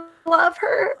he love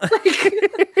her?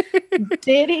 Like,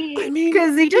 did he?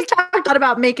 Because he just talked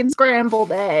about making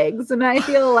scrambled eggs, and I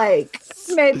feel like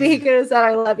maybe he could have said,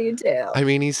 "I love you too." I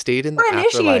mean, he stayed in the Or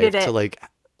initiated afterlife to it. like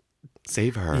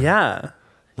save her. Yeah.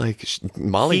 Like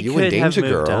Molly, He you could in have danger,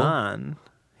 moved girl. on.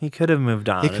 He could have moved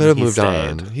on. He and could have moved stayed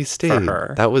on. He for stayed.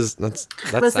 her. That's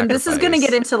Listen, this is going to sacrifice.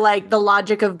 get into like the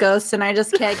logic of ghosts, and I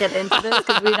just can't get into this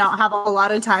because we don't have a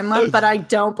lot of time left. But I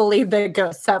don't believe that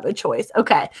ghosts have a choice.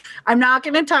 Okay, I'm not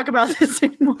going to talk about this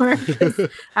anymore. 'Cause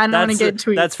I don't want to get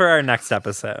tweets. That's for our next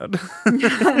episode.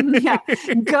 Yeah,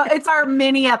 it's our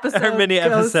mini episode. Our mini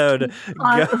episode.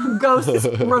 Ghosts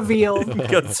revealed.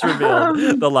 Ghosts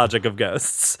revealed the logic of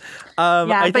ghosts. Yeah,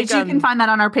 I but think you can find that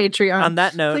on our Patreon. on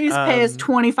that note, please pay us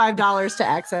 $25 to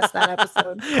access that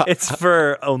episode. it's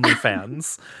for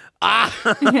OnlyFans.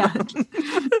 Yeah,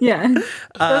 yeah.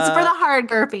 It's for the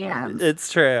hardcore fans.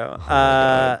 It's true.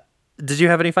 Did you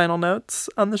have any final notes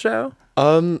on the show?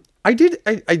 I did.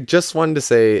 I just wanted to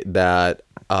say that,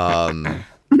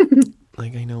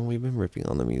 like I know we've been ripping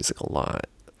on the music a lot,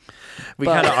 We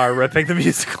kind of are ripping the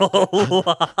musical a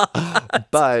lot.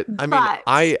 but I mean, But-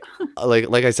 I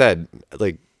like I said,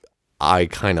 like I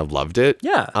kind of loved it.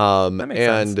 Yeah, that makes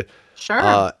sense. and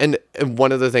Sure. and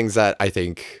one of the things that I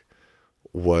think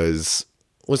was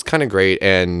kind of great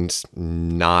and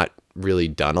not really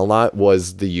done a lot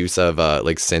was the use of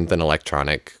like synth and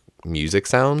electronic music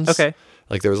sounds. Okay.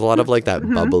 Like there was a lot of like that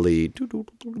bubbly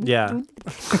Yeah.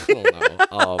 I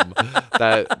don't know.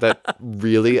 That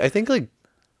really, I think like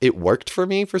it worked for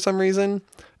me for some reason.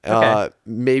 Okay.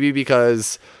 Maybe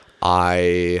because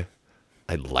I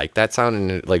like that sound and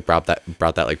it like brought that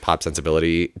like pop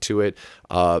sensibility to it.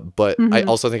 But I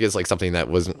also think it's like something that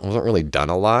wasn't really done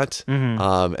a lot. And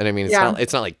I mean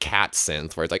it's not like cat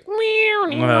synth where it's like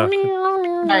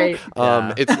Right.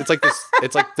 Yeah. it's like this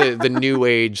it's like the new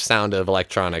age sound of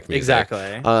electronic music.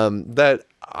 Exactly. That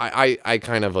I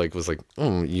kind of like was like,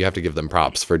 you have to give them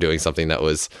props for doing something that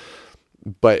was,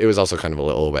 but it was also kind of a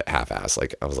little bit half-assed.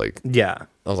 Like I was like, Yeah.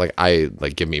 I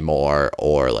like give me more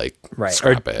or like Right.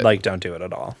 scrap or it. like don't do it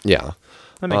at all. Yeah.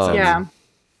 That makes sense. Yeah.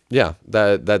 Yeah.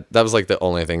 That was like the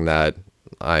only thing that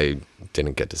I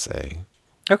didn't get to say.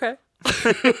 Okay.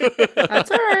 That's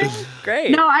all right.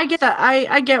 Great. No, I get that.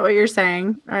 I get what you're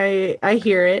saying. I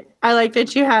hear it. I like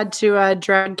that you had to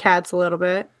drag cats a little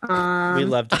bit. We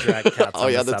love to drag cats. Oh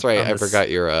on yeah, this that's ep- right. on I this- forgot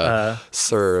you're a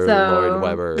Sir so- Lloyd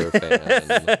Webber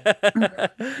fan.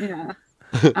 Yeah.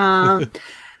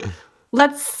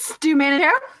 Let's do man and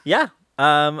chair. Yeah.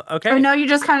 Okay. I know you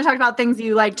just kind of talked about things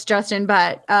you liked, Justin,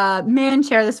 but man,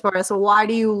 share this for us. Why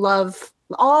do you love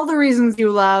all the reasons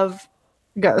you love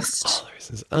Ghost?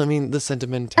 I mean, the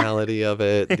sentimentality of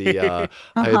it. The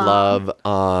I love.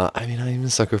 I mean, I'm a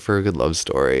sucker for a good love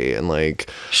story, and like,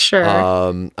 Sure.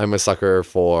 I'm a sucker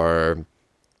for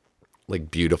like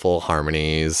beautiful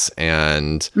harmonies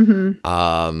and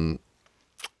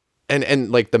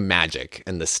and like the magic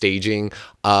and the staging.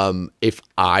 If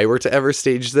I were to ever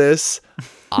stage this,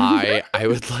 I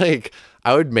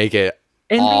would make it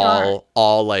In VR.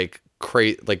 all like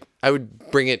like I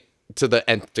would bring it to the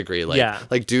nth degree, like Yeah.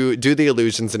 like do the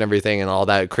illusions and everything and all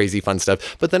that crazy fun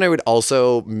stuff. But then I would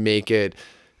also make it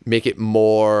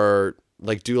more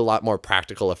like do a lot more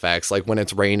practical effects, like when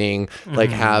it's raining,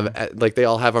 like have like they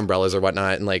all have umbrellas or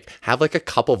whatnot, and like have like a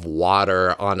cup of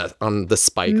water on the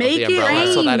spike Make of the it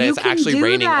umbrella so rain. that You it's can actually do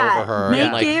raining that. over her. Make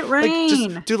and like, it like rain.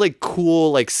 just do like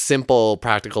cool, like simple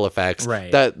practical effects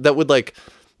Right. that would like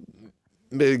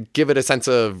give it a sense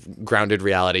of grounded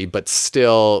reality, but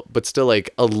still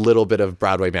like a little bit of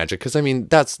Broadway magic. Because I mean,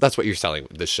 that's what you're selling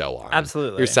the show on.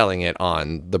 Absolutely. You're selling it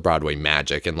on the Broadway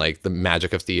magic and like the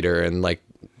magic of theater and like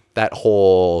that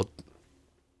whole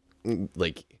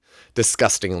like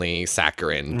disgustingly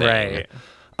saccharine thing.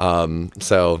 Right.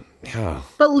 So yeah,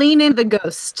 But lean into the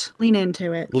Ghost. Lean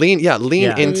into it. lean Yeah.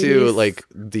 into Please. like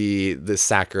the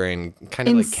saccharine kind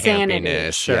of Insanity. like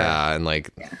campiness. Sure. Yeah, and like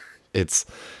it's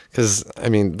Because, I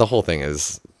mean, the whole thing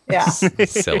is Yeah.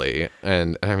 silly.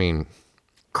 And, I mean,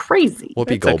 Crazy.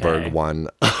 Whoopi It's Goldberg okay. won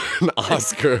an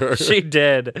Oscar. She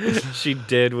did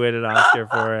win an Oscar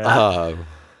for it.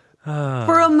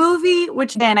 For a movie,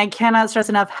 which, again, I cannot stress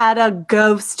enough, had a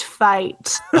ghost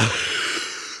fight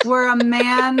where a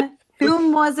man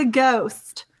whom was a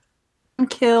ghost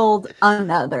killed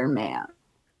another man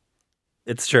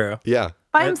It's true. Yeah.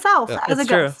 by himself as a It's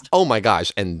true. ghost. Oh my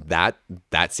gosh. And that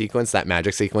sequence, that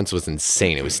magic sequence was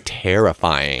insane. It was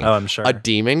terrifying. Oh, I'm sure. A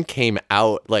demon came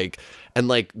out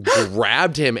and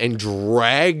grabbed him and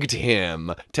dragged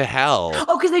him to hell.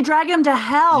 Oh, because they drag him to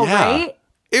hell, Yeah. right?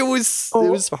 It was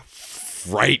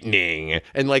frightening.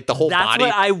 And the whole That's body.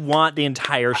 what I want the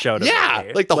entire show to Yeah.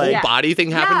 be. The whole Yeah. body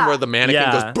thing happened Yeah. where the mannequin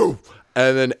Yeah. goes boom.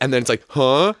 And then it's like,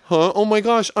 huh? Oh my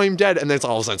gosh, I'm dead. And then it's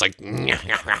all of a sudden it's like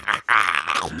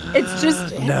It's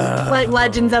just like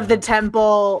Legends of the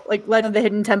Temple, like Legend of the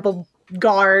Hidden Temple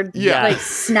guard, Yeah. like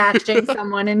snatching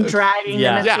someone and dragging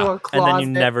Yeah. them into Yeah. a And closet. then you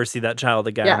never see that child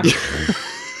again. Yeah.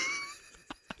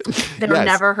 They were Yes.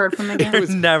 never heard from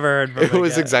again. Never heard from it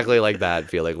was again. exactly like that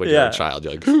feeling when you're Yeah. a child.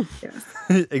 You're like,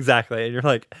 Exactly. And you're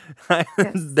like,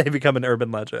 they become an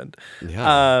urban legend.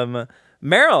 yeah.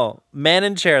 Meryl, man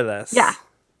and chair this. Yeah.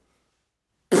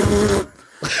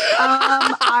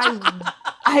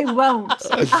 I won't.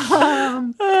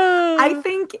 I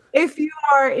think if you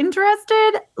are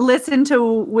interested, listen to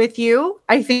With You.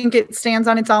 I think it stands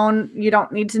on its own. You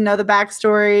don't need to know the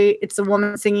backstory. It's a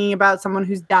woman singing about someone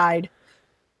who's died.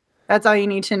 That's all you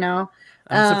need to know.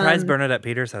 I'm surprised Bernadette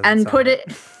Peters has And put it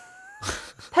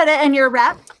in your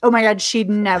rap. Oh my God, she'd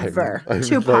never. I'm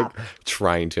Tupac.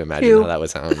 trying to imagine Two how that would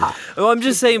sound. Well, I'm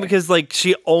just saying because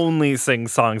she only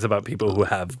sings songs about people who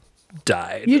have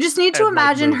died. You just need to And,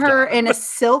 imagine moved her on. in a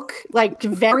silk,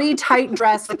 very tight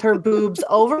dress with her boobs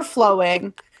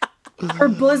overflowing, her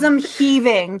bosom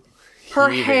heaving, her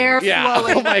hair Yeah.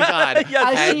 flowing. Oh my God.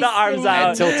 Yes, As the arms she's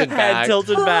out, tilted head back.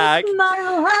 tilted back,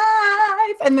 My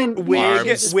life. And then wig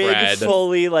Arms spread.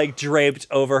 fully draped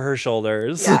over her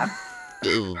shoulders. yeah.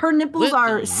 Her nipples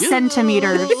are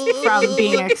centimeters from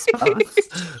being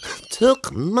exposed.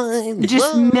 Took my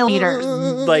Just millimeters.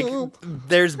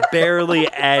 There's barely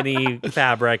any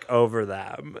fabric over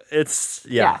them. It's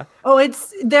yeah. Oh,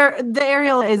 it's there. The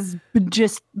aerial is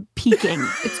just peaking.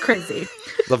 It's crazy.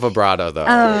 the vibrato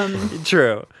though.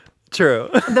 True.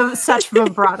 Such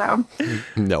vibrato.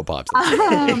 No pops.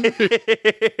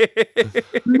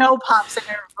 No pops in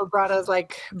her vibratos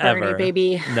like Bernie, Ever.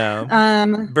 baby. No.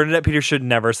 Um, Bernadette Peters should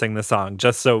never sing the song,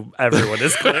 just so everyone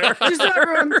is clear. just so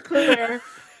everyone's clear.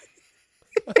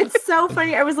 It's so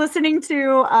funny. I was listening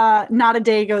to Not a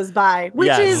Day Goes By, which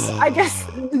Yes. is, I guess,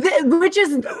 which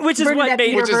is Which is what Bernadette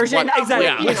made Peters' version of exactly,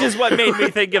 With You. which is what made me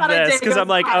think of Not a this Day because I'm Goes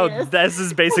like, By oh, is- this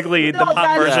is basically the No, pop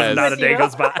that's version of Yes. Not a With Day You.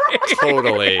 Goes By.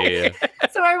 Totally.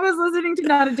 So I was listening to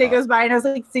Not a Day Goes By and I was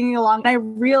singing along and I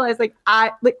realized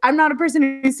I'm not a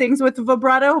person who sings with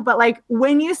vibrato, but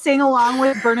when you sing along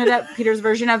with Bernadette Peters'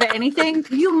 version of anything,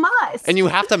 you must. And you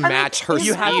have to match her you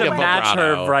You speed have to of match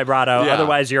vibrato. her vibrato, Yeah.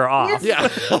 otherwise you're off. Yeah.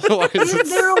 Otherwise Is it's-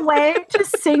 there a way to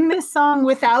sing this song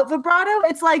without vibrato?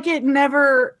 It's like it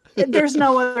never. There's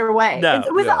no other way. No,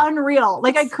 It was yeah. unreal.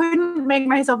 I couldn't make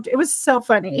myself. It was so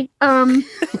funny. And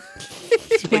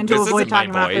This to avoid isn't my talking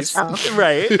about this voice. show.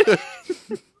 Right.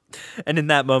 And in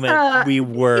that moment, we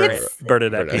were it's-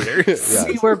 Bernadette Bernadette. Peters. Yeah.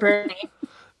 We were Bernie,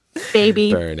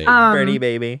 baby. Bernie. Bernie,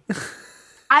 baby.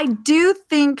 I do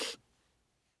think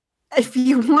if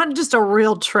you want just a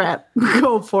real trip,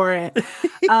 go for it.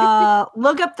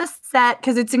 Look up the set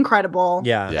because it's incredible.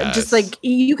 Yeah. Yeah. Just Yes.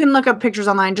 you can look up pictures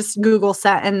online, just Google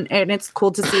set and it's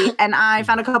cool to see. And I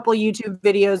found a couple YouTube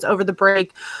videos over the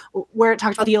break where it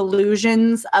talked about the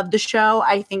illusions of the show.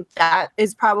 I think that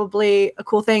is probably a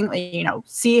cool thing.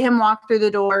 See him walk through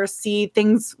the door, see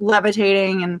things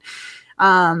levitating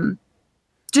and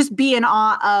just be in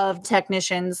awe of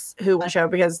technicians who run the show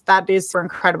because that is so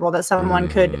incredible that someone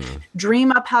could dream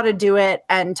up how to do it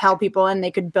and tell people and they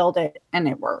could build it and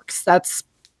it works. That's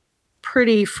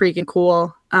pretty freaking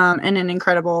cool and an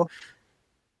incredible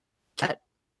that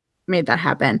made that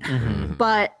happen. Mhm.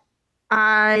 But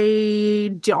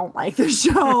I don't like the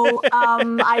show.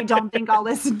 I don't think I'll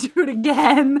listen to it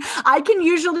again. I can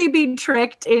usually be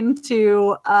tricked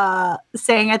into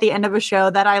saying at the end of a show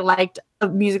that I liked a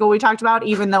musical we talked about,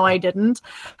 even though I didn't.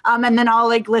 And then I'll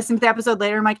listen to the episode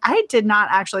later. I'm like, I did not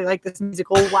actually like this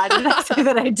musical. Why did I say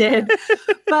that I did?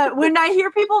 But when I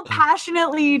hear people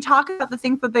passionately talk about the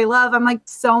things that they love, I'm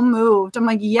so moved. I'm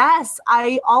like, yes,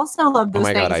 I also love Oh those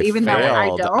my things, God, I even failed. though I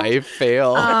don't. I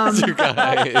failed, you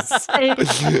guys.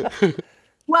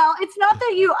 Well, it's not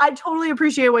that I totally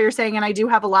appreciate what you're saying, and I do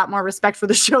have a lot more respect for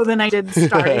the show than I did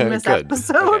starting this Good.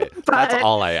 episode. Okay. But, That's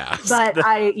all I asked. But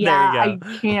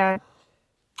I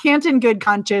can't in good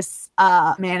conscience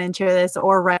manage this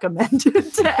or recommend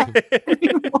it to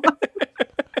anyone.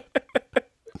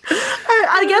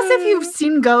 I guess if you've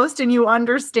seen Ghost and you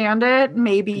understand it,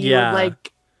 maybe you would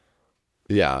like.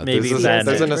 Yeah, maybe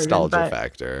there's a nostalgia version,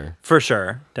 factor. For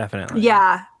sure. Definitely.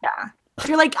 Yeah.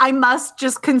 You're like, I must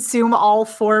just consume all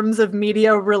forms of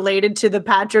media related to the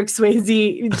Patrick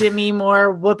Swayze, Demi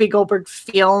Moore, Whoopi Goldberg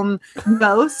film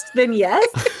Ghost, then yes.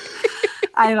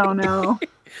 I don't know.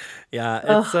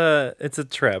 Yeah, it's a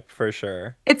trip for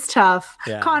sure. It's tough.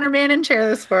 Yeah. Connor, man, and share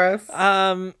this for us.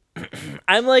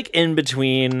 I'm like in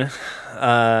between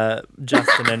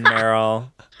Justin and Meryl,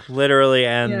 literally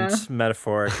and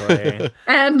metaphorically.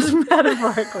 And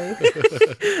metaphorically.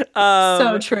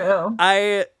 So true.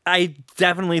 I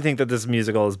definitely think that this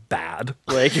musical is bad.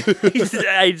 Like,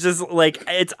 I just like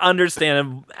it's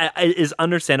understandable. It is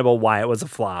understandable why it was a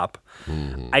flop.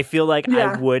 I feel like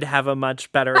I would have a much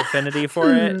better affinity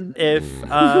for it if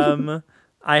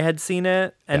I had seen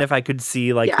it and if I could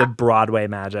see like the Broadway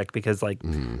magic, because like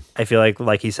I feel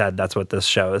like he said, that's what this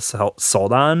show is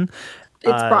sold on.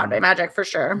 It's Broadway magic for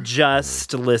sure.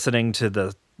 Just listening to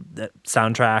the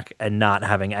soundtrack and not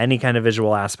having any kind of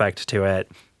visual aspect to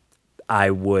it,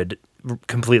 I would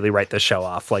completely write the show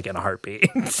off like in a heartbeat.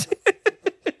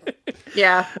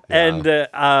 Yeah. And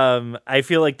I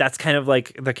feel like that's kind of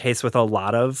like the case with a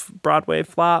lot of Broadway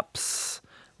flops,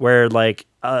 where like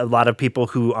a lot of people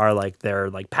who are like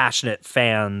they're like passionate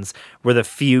fans were the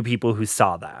few people who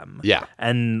saw them. Yeah.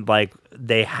 And like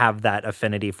they have that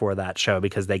affinity for that show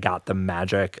because they got the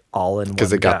magic all in one Because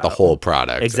they got the whole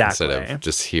product Exactly. instead of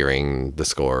just hearing the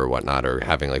score or whatnot, or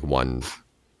having like one.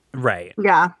 Right.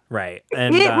 Yeah. Right.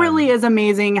 And it really is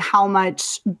amazing how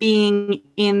much being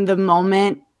in the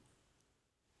moment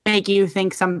make you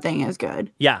think something is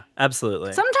good. Yeah,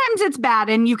 absolutely. Sometimes it's bad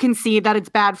and you can see that it's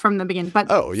bad from the beginning, but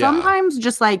sometimes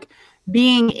just like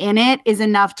being in it is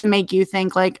enough to make you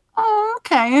think like, oh,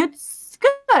 okay, it's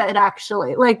good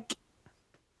actually. Like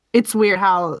it's weird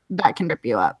how that can rip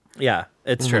you up. Yeah,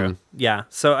 it's true. Yeah.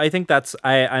 So I think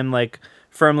I'm like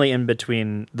firmly in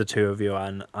between the two of you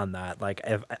on that. Like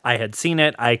if I had seen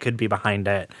it, I could be behind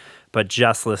it, but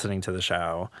just listening to the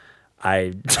show,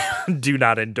 I do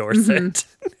not endorse it.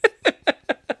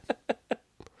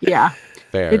 Yeah.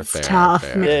 It's tough.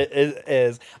 Fair. It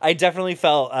is. I definitely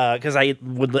felt because I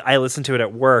listened to it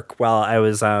at work while I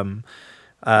was trying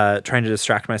to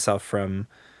distract myself from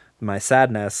my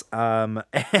sadness, and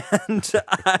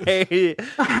I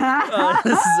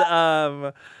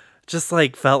was just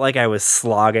like felt like I was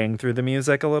slogging through the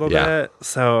music a little bit,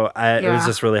 so it was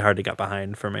just really hard to get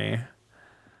behind for me.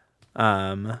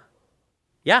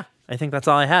 Yeah, I think that's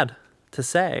all I had to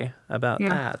say about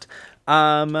that.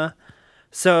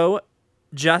 So,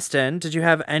 Justin, did you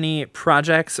have any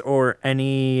projects or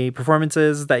any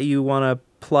performances that you want to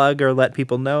plug or let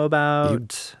people know about? You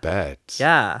bet.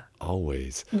 Yeah.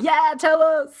 Always. Yeah, tell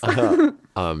us.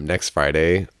 Next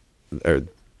Friday, or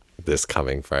this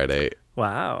coming Friday,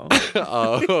 Wow.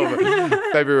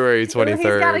 February 23rd. He's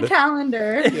got a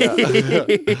calendar.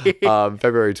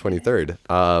 February 23rd.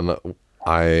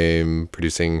 I'm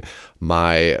producing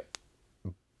my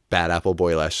Bad Apple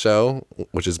Boy Last show,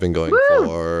 which has been going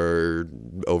for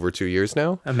over 2 years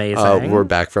now. Amazing. We're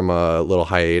back from a little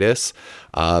hiatus.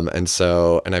 And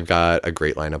I've got a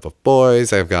great lineup of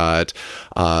boys. I've got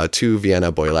 2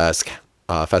 Vienna Boylesque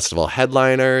Festival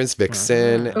headliners,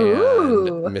 Vixen and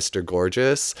Mr.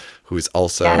 Gorgeous, who's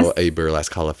also a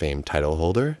Burlesque Hall of Fame title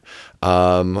holder.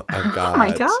 I've got, oh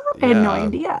my God, I had no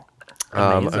idea.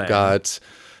 I've got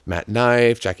Matt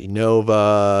Knife, Jackie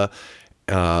Nova,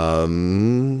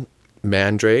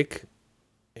 Mandrake,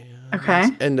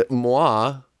 and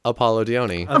moi, Apollo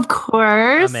Dione. Of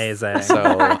course. Amazing.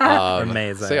 So,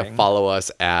 amazing. So yeah, follow us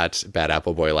at Bad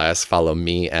Apple Boy Last. Follow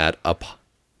me at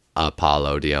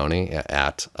Apollo Dione,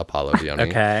 at Apollo Dione.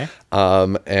 Okay.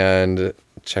 And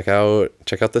check out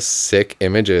the sick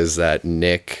images that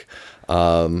Nick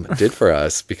did for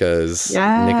us, because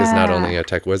Nick is not only a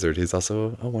tech wizard, he's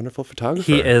also a wonderful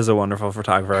photographer. He is a wonderful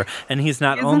photographer, and he's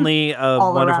not only a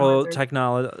wonderful tech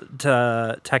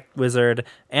wizard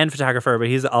and photographer, but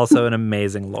he's also an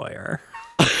amazing lawyer.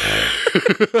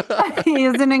 He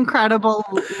is an incredible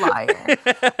liar.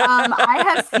 I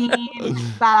have seen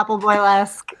Bad Apple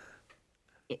Boylesque,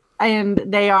 and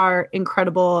they are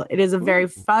incredible. It is a very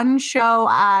fun show.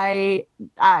 I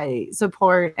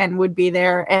support and would be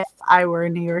there if I were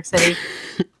in New York City.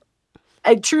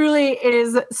 It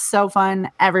is so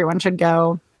fun. Everyone should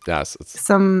go. Yes, it's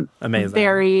some amazing,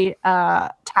 very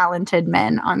talented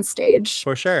men on stage.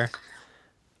 For sure.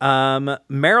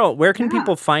 Meryl, where can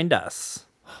people find us?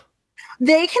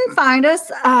 They can find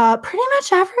us pretty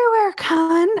much everywhere,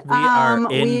 Con. We are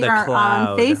in we the are cloud.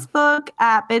 on Facebook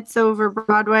at Bits Over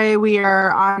Broadway. We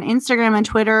are on Instagram and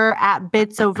Twitter at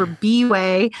Bits Over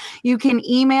Bway. You can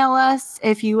email us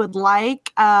if you would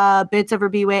like,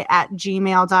 bitsoverbway at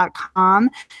gmail.com.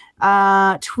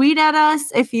 Tweet at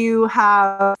us if you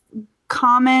have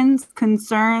comments,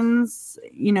 concerns,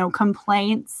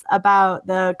 complaints about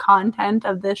the content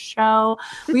of this show.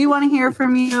 We want to hear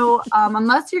from you.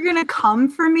 Unless you're going to come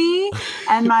for me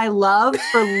and my love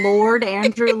for Lord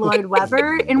Andrew Lloyd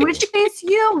Webber, in which case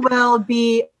you will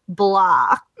be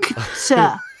blocked.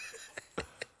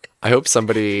 I hope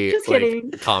somebody Just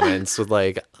kidding. comments with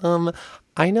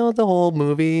I know the whole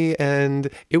movie and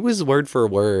it was word for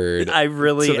word. I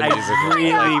really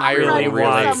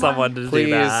want someone to do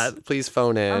that. Please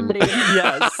phone in.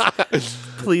 Yes.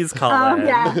 Please call in.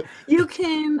 Yeah. You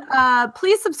can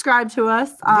please subscribe to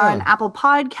us on Apple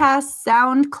Podcasts,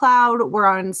 SoundCloud. We're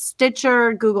on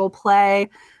Stitcher, Google Play.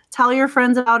 Tell your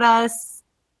friends about us.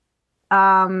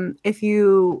 If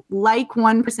you like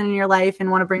one person in your life and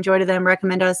want to bring joy to them,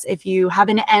 recommend us. If you have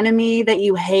an enemy that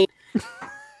you hate,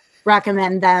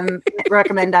 recommend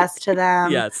us to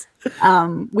them. Yes.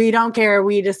 We don't care.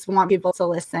 We just want people to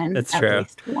listen. It's at true.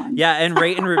 least once. Yeah, and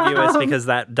rate and review us because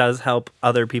that does help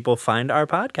other people find our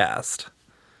podcast.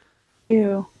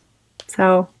 You.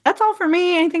 So that's all for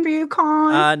me. Anything for you,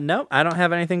 Colin? No, I don't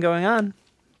have anything going on.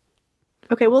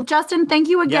 Okay, well, Justin, thank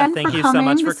you again thank for you coming. so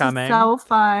much for This coming. is so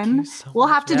fun. We'll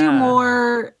have to do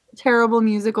more terrible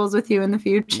musicals with you in the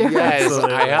future. Yes,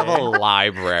 Absolutely. I have a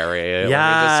library.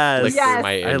 Yes. Let me just flick through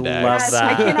my I index. love that.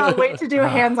 I cannot wait to do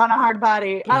Hands on a Hard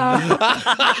Body.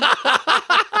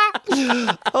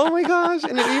 Oh my gosh,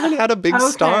 and it even had a big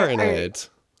star in it.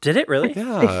 Did it really?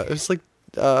 Yeah, it was like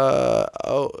I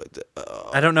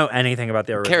don't know anything about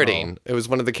the original. Carradine. It was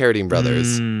one of the Carradine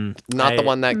brothers, not the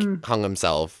one that hung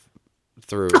himself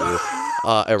through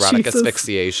erotic Jesus.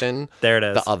 asphyxiation. There it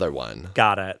is. The other one.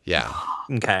 Got it. Yeah.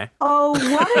 Okay. Oh,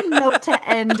 what a note to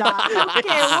end on.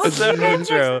 Okay, we'll see you guys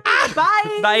True. next week.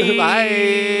 Bye.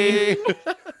 Bye.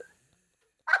 Bye.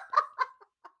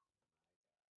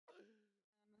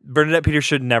 Bernadette Peters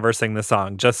should never sing the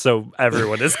song, just so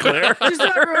everyone is clear. Just so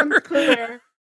everyone's clear.